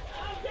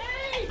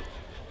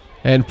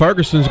 And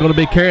Ferguson's going to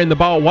be carrying the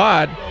ball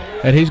wide,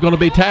 and he's going to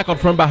be tackled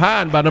from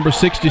behind by number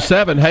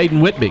 67,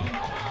 Hayden Whitby.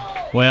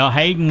 Well,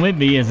 Hayden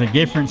Whitby is a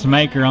difference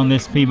maker on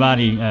this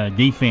Peabody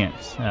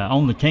defense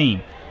on the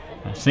team.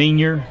 A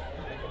senior,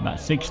 about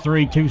 6'3",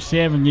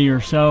 270 or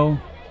so.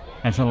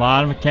 That's a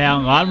lot of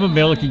talent, a lot of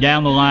ability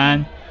down the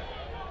line.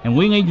 And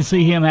we need to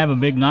see him have a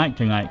big night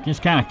tonight,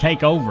 just kind of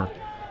take over.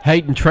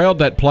 Hayden trailed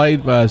that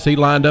play as he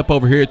lined up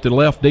over here at the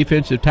left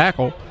defensive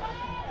tackle,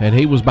 and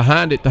he was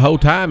behind it the whole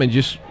time and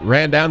just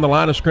ran down the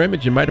line of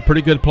scrimmage and made a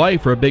pretty good play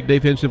for a big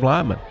defensive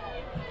lineman.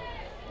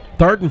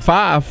 3rd and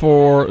 5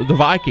 for the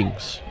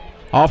Vikings.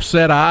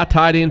 Offset eye,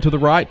 tight end to the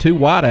right, 2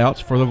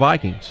 wideouts for the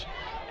Vikings.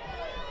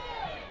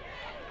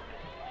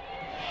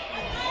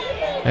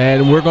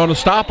 And we're going to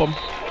stop them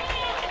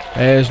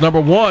as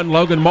number 1,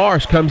 Logan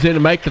Marsh, comes in to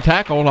make the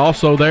tackle. And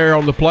also there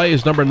on the play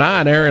is number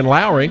 9, Aaron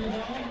Lowry,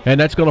 and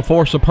that's going to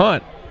force a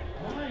punt.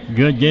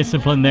 Good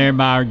discipline there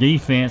by our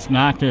defense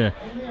not to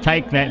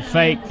take that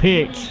fake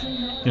pitch,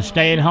 to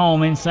stay at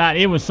home inside.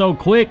 It was so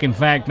quick, in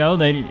fact, though,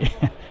 that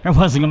it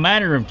wasn't a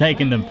matter of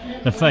taking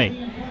the fake.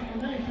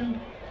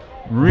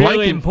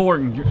 Really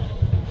important to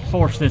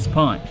force this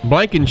punt.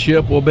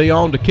 Blankenship will be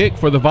on to kick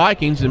for the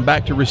Vikings, and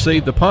back to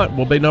receive the punt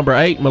will be number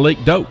 8, Malik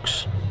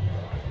Dokes.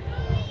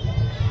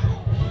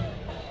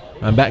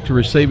 And back to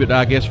receive it,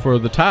 I guess, for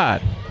the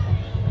Tide.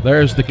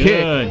 There's the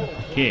Good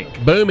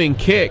kick. Booming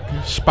kick,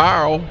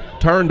 spiral,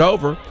 turned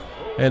over,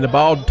 and the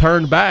ball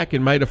turned back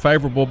and made a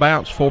favorable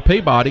bounce for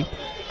Peabody.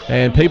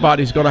 And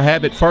Peabody's going to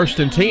have it 1st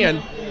and 10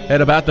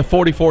 at about the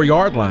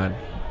 44-yard line.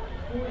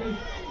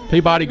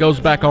 Peabody goes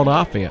back on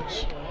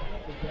offense.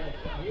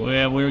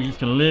 Well, we were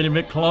just a little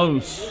bit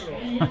close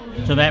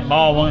to that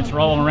ball when it's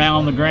rolling around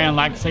on the ground.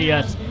 Like to see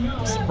us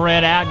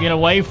spread out, get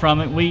away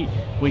from it.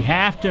 We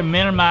have to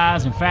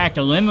minimize, in fact,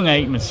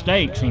 eliminate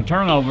mistakes and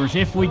turnovers.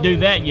 If we do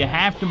that, you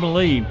have to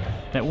believe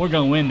that we're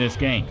going to win this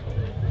game.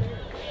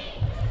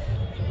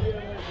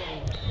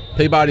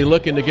 Peabody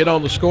looking to get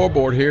on the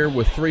scoreboard here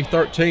with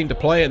 3:13 to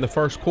play in the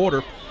first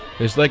quarter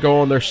as they go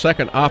on their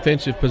 2nd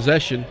offensive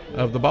possession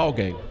of the ball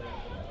game.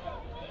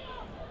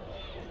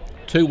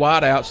 2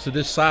 wideouts to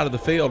this side of the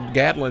field.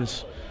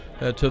 Gadlin's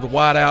to the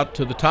wideout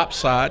to the top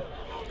side.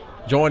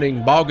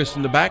 Joining Bogus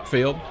in the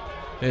backfield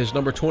is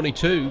number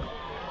 22,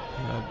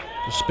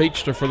 the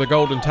speedster for the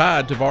Golden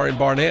Tide, Tavarian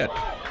Barnett.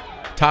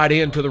 Tight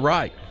end to the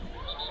right.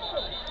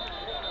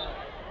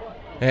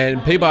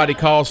 And Peabody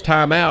calls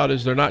timeout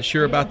as they're not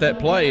sure about that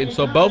play. And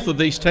so both of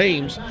these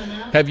teams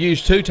have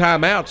used 2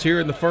 timeouts here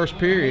in the first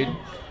period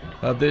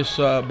of this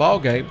ball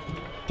game.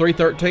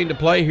 3:13 to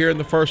play here in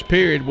the first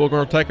period. We're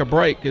going to take a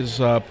break as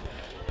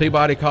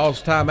Peabody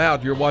calls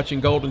timeout. You're watching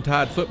Golden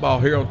Tide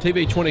football here on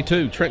TV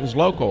 22, Trenton's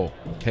local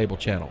cable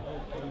channel.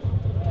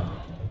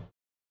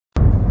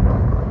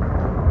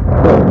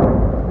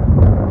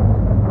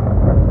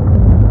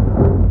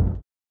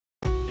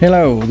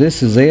 Hello,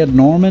 this is Ed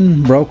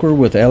Norman, broker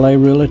with LA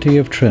Realty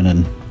of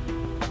Trenton.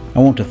 I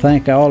want to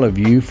thank all of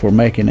you for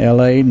making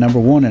LA number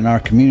 1 in our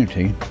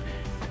community.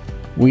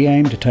 We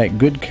aim to take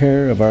good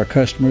care of our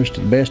customers to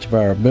the best of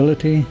our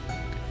ability.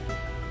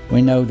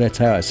 We know that's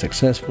how a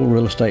successful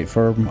real estate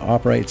firm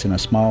operates in a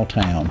small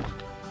town.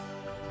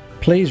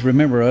 Please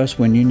remember us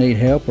when you need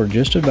help or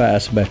just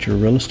advice about your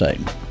real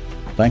estate.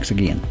 Thanks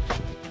again.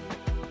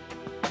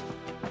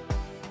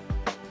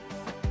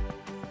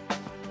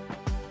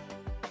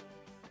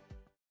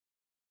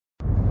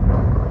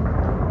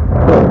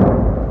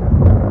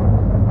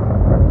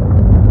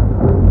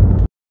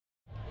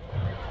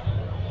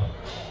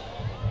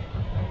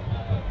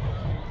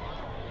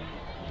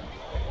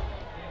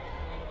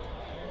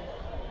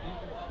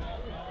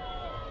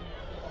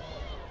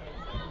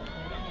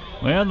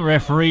 Well, the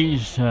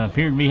referees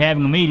appear to be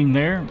having a meeting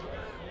there.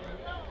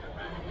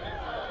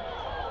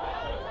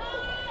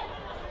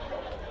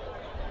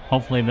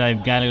 Hopefully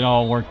they've got it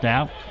all worked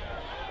out.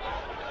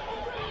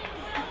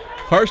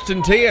 1st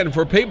and 10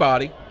 for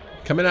Peabody.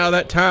 Coming out of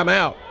that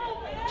timeout.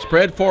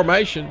 Spread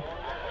formation.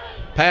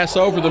 Pass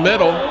over the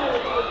middle.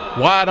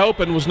 Wide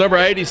open was number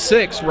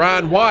 86,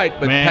 Ryan White,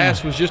 but the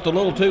pass was just a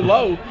little too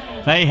low.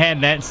 They had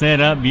that set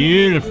up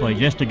beautifully.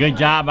 Just a good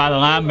job by the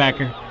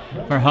linebacker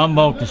for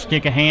Humboldt to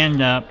stick a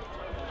hand up.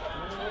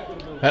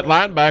 That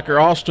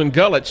linebacker, Austin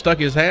Gullett, stuck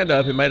his hand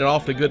up and made an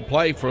awfully good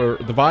play for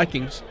the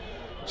Vikings.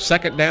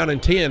 2nd down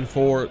and 10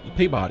 for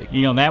Peabody.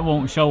 You know, that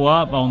won't show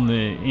up on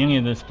any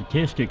of the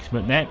statistics,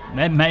 but that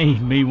may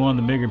be one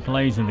of the bigger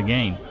plays in the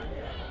game.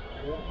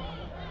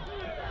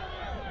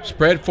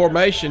 Spread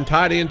formation,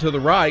 tight end to the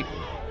right.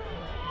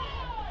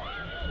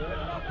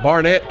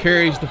 Barnett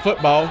carries the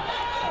football.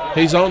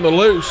 He's on the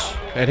loose,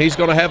 and he's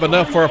going to have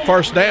enough for a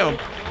first down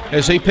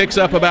as he picks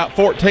up about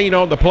 14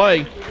 on the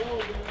play.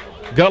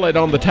 Gullett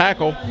on the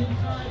tackle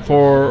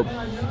for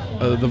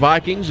the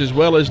Vikings, as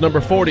well as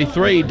number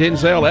 43,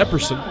 Denzel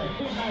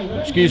Epperson.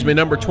 Excuse me,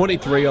 number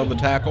 23 on the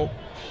tackle,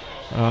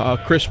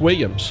 Chris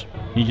Williams.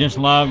 You just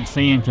loved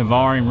seeing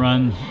Tavari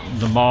run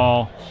the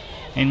ball.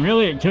 And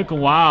really, it took a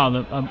while,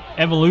 the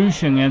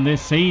evolution in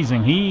this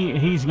season.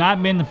 He's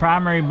not been the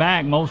primary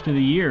back most of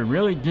the year.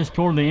 Really, just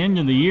toward the end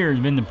of the year,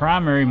 has been the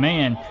primary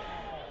man,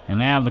 and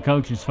now the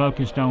coach is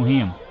focused on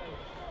him.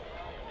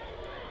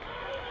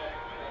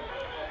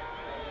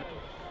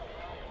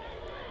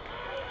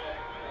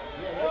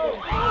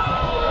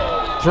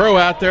 Throw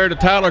out there to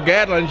Tyler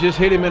Gadlin, just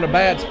hit him in a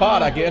bad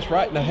spot, I guess,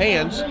 right in the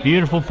hands.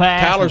 Beautiful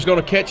pass. Tyler's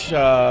going to catch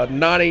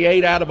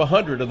 98 out of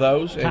 100 of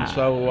those, and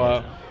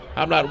so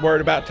I'm not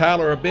worried about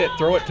Tyler a bit.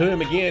 Throw it to him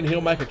again,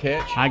 he'll make a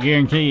catch. I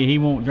guarantee you he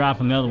won't drop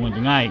another one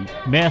tonight.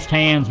 Best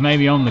hands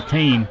maybe on the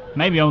team,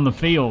 maybe on the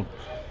field.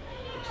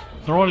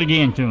 Throw it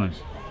again to him.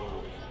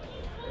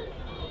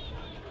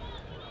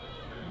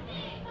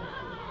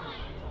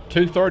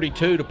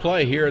 2:32 to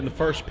play here in the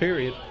first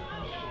period.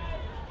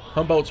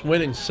 Humboldt's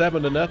winning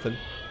 7-0.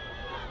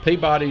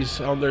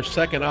 Peabody's on their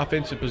second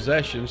offensive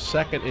possession,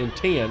 2nd and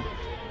 10.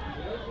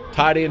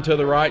 Tight end to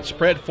the right,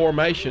 spread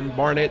formation.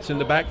 Barnett's in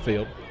the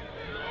backfield.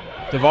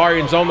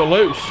 Tavarian's on the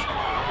loose,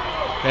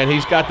 and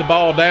he's got the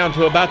ball down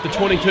to about the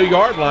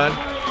 22-yard line,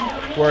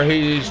 where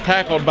he's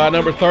tackled by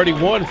number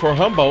 31 for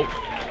Humboldt,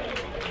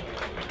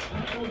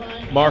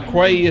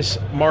 Marquarius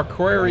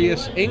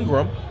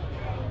Ingram.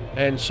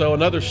 And so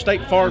another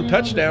State Farm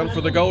touchdown for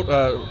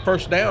the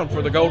first down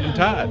for the Golden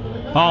Tide.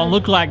 Paul,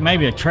 looked like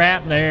maybe a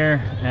trap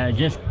there.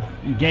 Just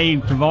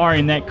gave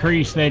Tavarian that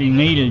crease that he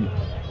needed.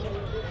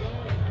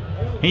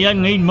 He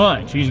doesn't need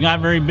much. He's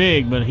not very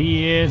big, but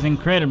he is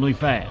incredibly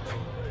fast.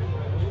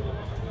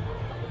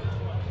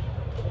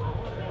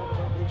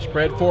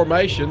 Spread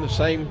formation, the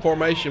same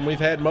formation we've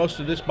had most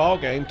of this ball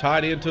game,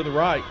 tight end to the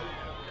right.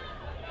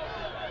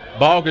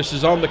 Bogus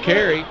is on the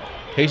carry.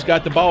 He's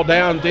got the ball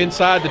down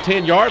inside the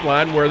 10-yard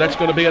line, where that's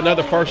going to be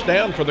another first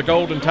down for the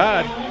Golden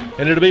Tide,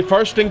 and it'll be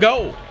 1st and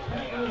goal.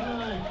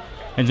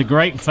 It's a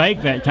great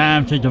fake that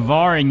time to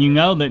Tavarian. You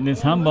know that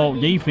this Humboldt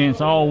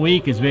defense all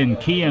week has been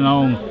keying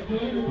on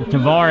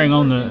Tavarian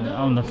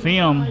on the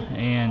film,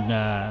 and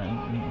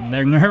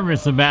they're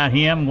nervous about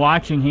him,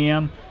 watching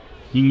him.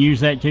 You can use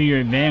that to your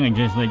advantage,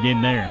 as they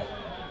did there.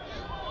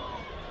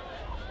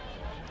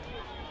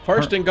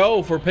 1st and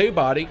goal for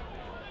Peabody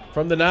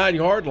from the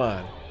 9-yard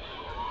line.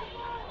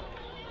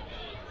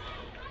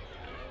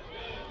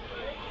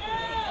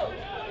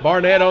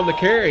 Barnett on the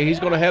carry. He's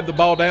going to have the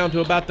ball down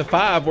to about the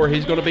 5, where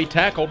he's going to be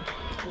tackled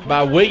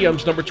by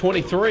Williams, number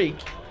 23,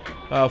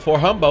 for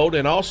Humboldt,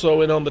 and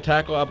also in on the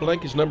tackle, I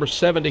believe, is number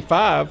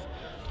 75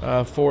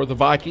 for the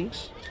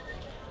Vikings.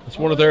 It's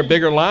one of their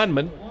bigger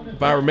linemen,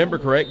 if I remember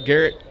correct,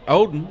 Garrett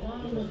Oden.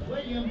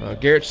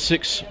 Garrett's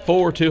 6'4",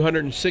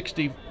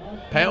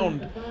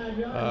 260-pound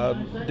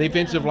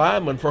defensive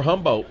lineman for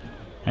Humboldt.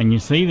 And you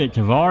see that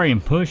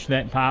Tavarian pushed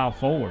that pile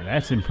forward.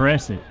 That's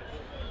impressive.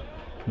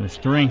 The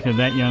strength of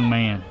that young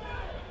man.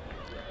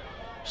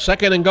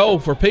 2nd and goal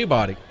for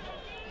Peabody,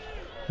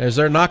 as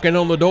they're knocking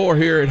on the door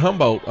here at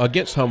Humboldt,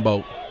 against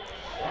Humboldt.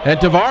 And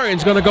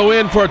Tavarian's going to go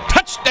in for a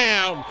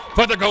touchdown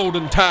for the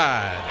Golden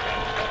Tide.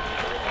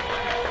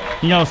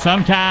 You know,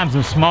 sometimes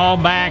a small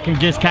back can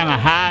just kind of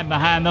hide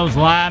behind those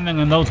linemen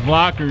and those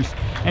blockers,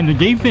 and the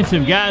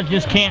defensive guys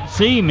just can't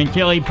see him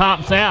until he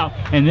pops out,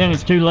 and then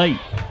it's too late.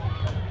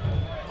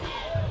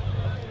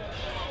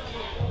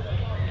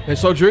 And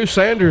so Drew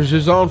Sanders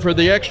is on for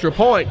the extra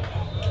point,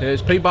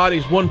 as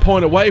Peabody's 1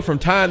 point away from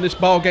tying this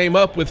ball game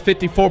up with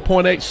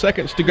 54.8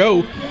 seconds to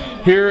go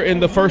here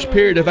in the first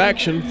period of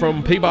action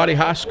from Peabody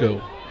High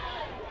School.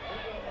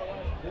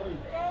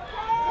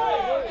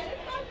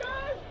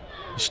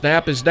 The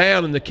snap is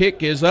down and the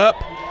kick is up,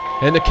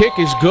 and the kick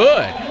is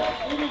good.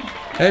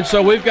 And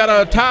so we've got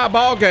a tie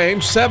ball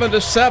game,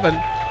 7-7,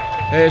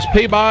 as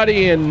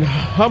Peabody and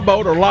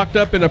Humboldt are locked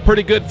up in a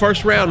pretty good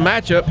first round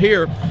matchup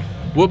here.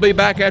 We'll be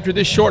back after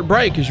this short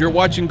break as you're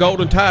watching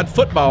Golden Tide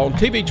football on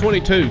TV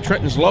 22,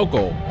 Trenton's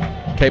local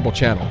cable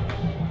channel.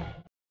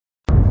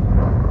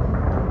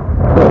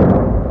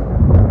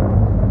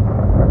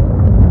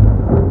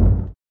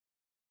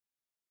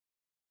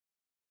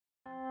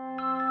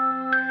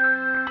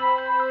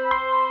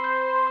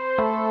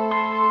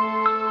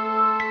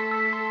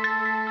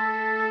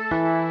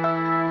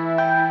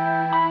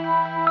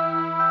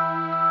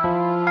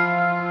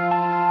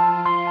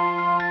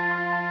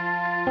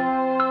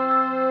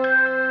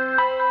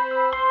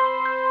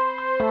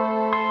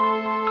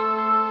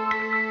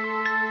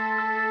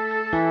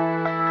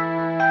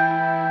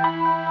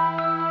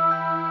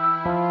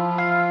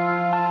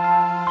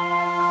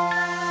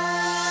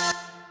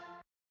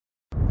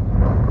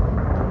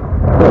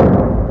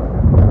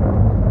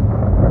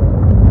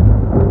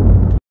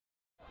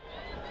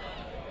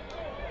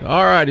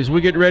 right, as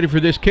we get ready for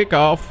this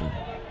kickoff,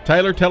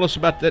 Taylor, tell us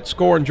about that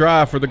scoring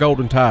drive for the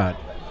Golden Tide.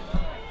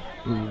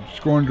 The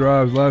scoring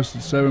drives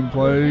lasted 7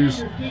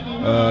 plays.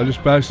 I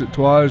just passed it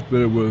twice,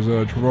 but it was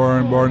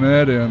Trevor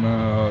Barnett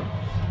and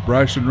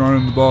Braxton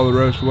running the ball the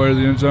rest of the way to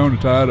the end zone to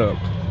tie it up.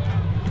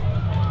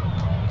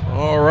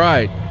 All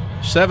right,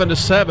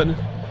 7-7.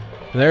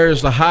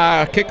 There's the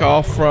high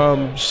kickoff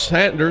from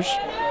Sanders.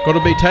 Going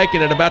to be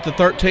taken at about the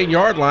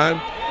 13-yard line,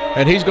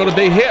 and he's going to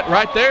be hit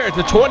right there at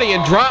the 20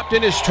 and dropped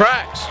in his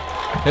tracks.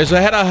 As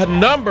they had a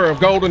number of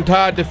Golden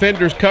Tide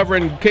defenders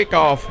covering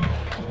kickoff.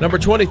 Number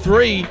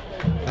 23,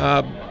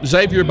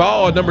 Xavier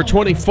Ball, and number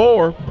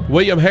 24,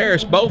 William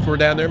Harris, both were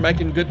down there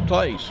making good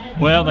plays.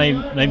 Well,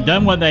 they've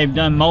done what they've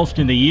done most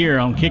of the year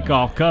on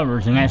kickoff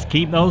covers, and that's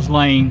keep those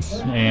lanes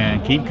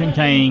and keep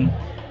containing.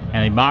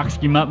 And they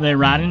boxed him up there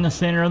right in the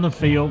center of the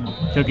field,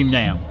 took him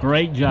down.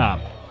 Great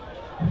job.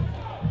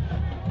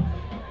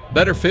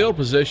 Better field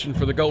position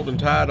for the Golden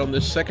Tide on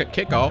this second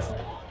kickoff.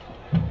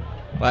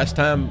 Last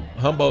time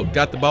Humboldt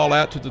got the ball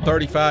out to the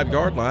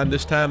 35-yard line.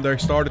 This time they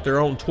start at their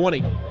own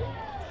 20.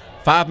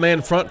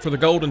 5-man front for the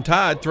Golden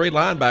Tide, 3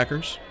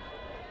 linebackers.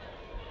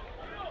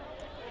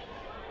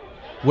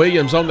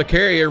 Williams on the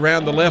carry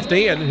around the left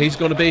end. He's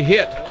going to be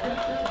hit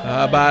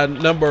by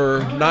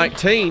number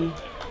 19.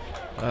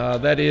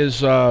 That is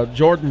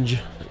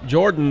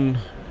Jordan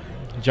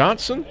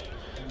Johnson.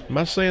 Am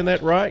I saying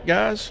that right,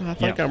 guys? I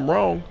think I'm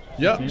wrong.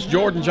 Yep, it's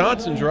Jordan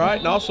Johnson's right.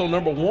 And also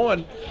number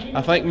 1,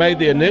 I think, made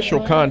the initial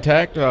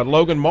contact.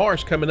 Logan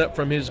Marsh coming up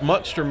from his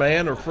Munster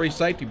man or free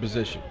safety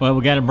position. Well,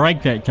 we got a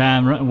break that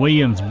time.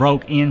 Williams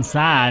broke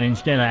inside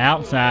instead of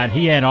outside.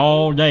 He had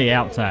all day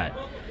outside.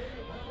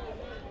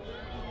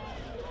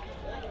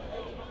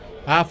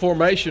 High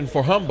formation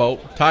for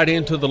Humboldt. Tight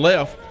end to the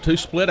left, 2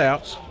 split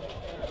outs.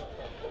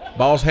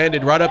 Ball's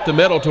handed right up the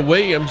middle to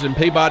Williams, and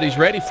Peabody's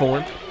ready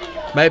for him.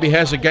 Maybe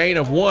has a gain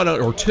of 1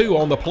 or 2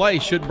 on the play,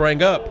 should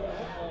bring up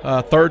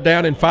 3rd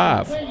down and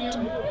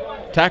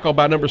 5. Tackle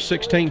by number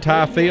 16,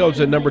 Ty Fields,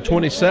 and number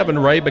 27,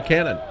 Ray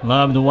Buchanan.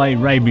 Love the way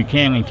Ray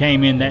Buchanan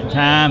came in that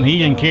time. He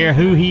didn't care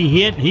who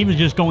he hit. He was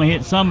just going to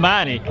hit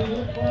somebody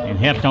and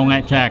heft on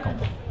that tackle.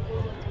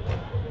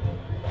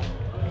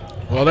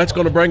 Well, that's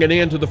going to bring an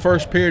end to the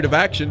first period of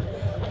action.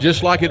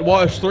 Just like it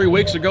was 3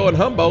 weeks ago in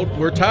Humboldt,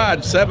 we're tied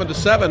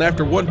 7-7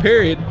 after 1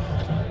 period.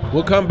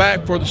 We'll come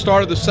back for the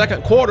start of the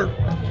second quarter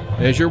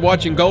as you're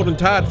watching Golden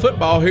Tide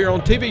football here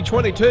on TV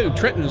 22,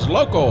 Trenton's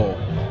local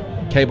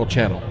cable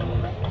channel.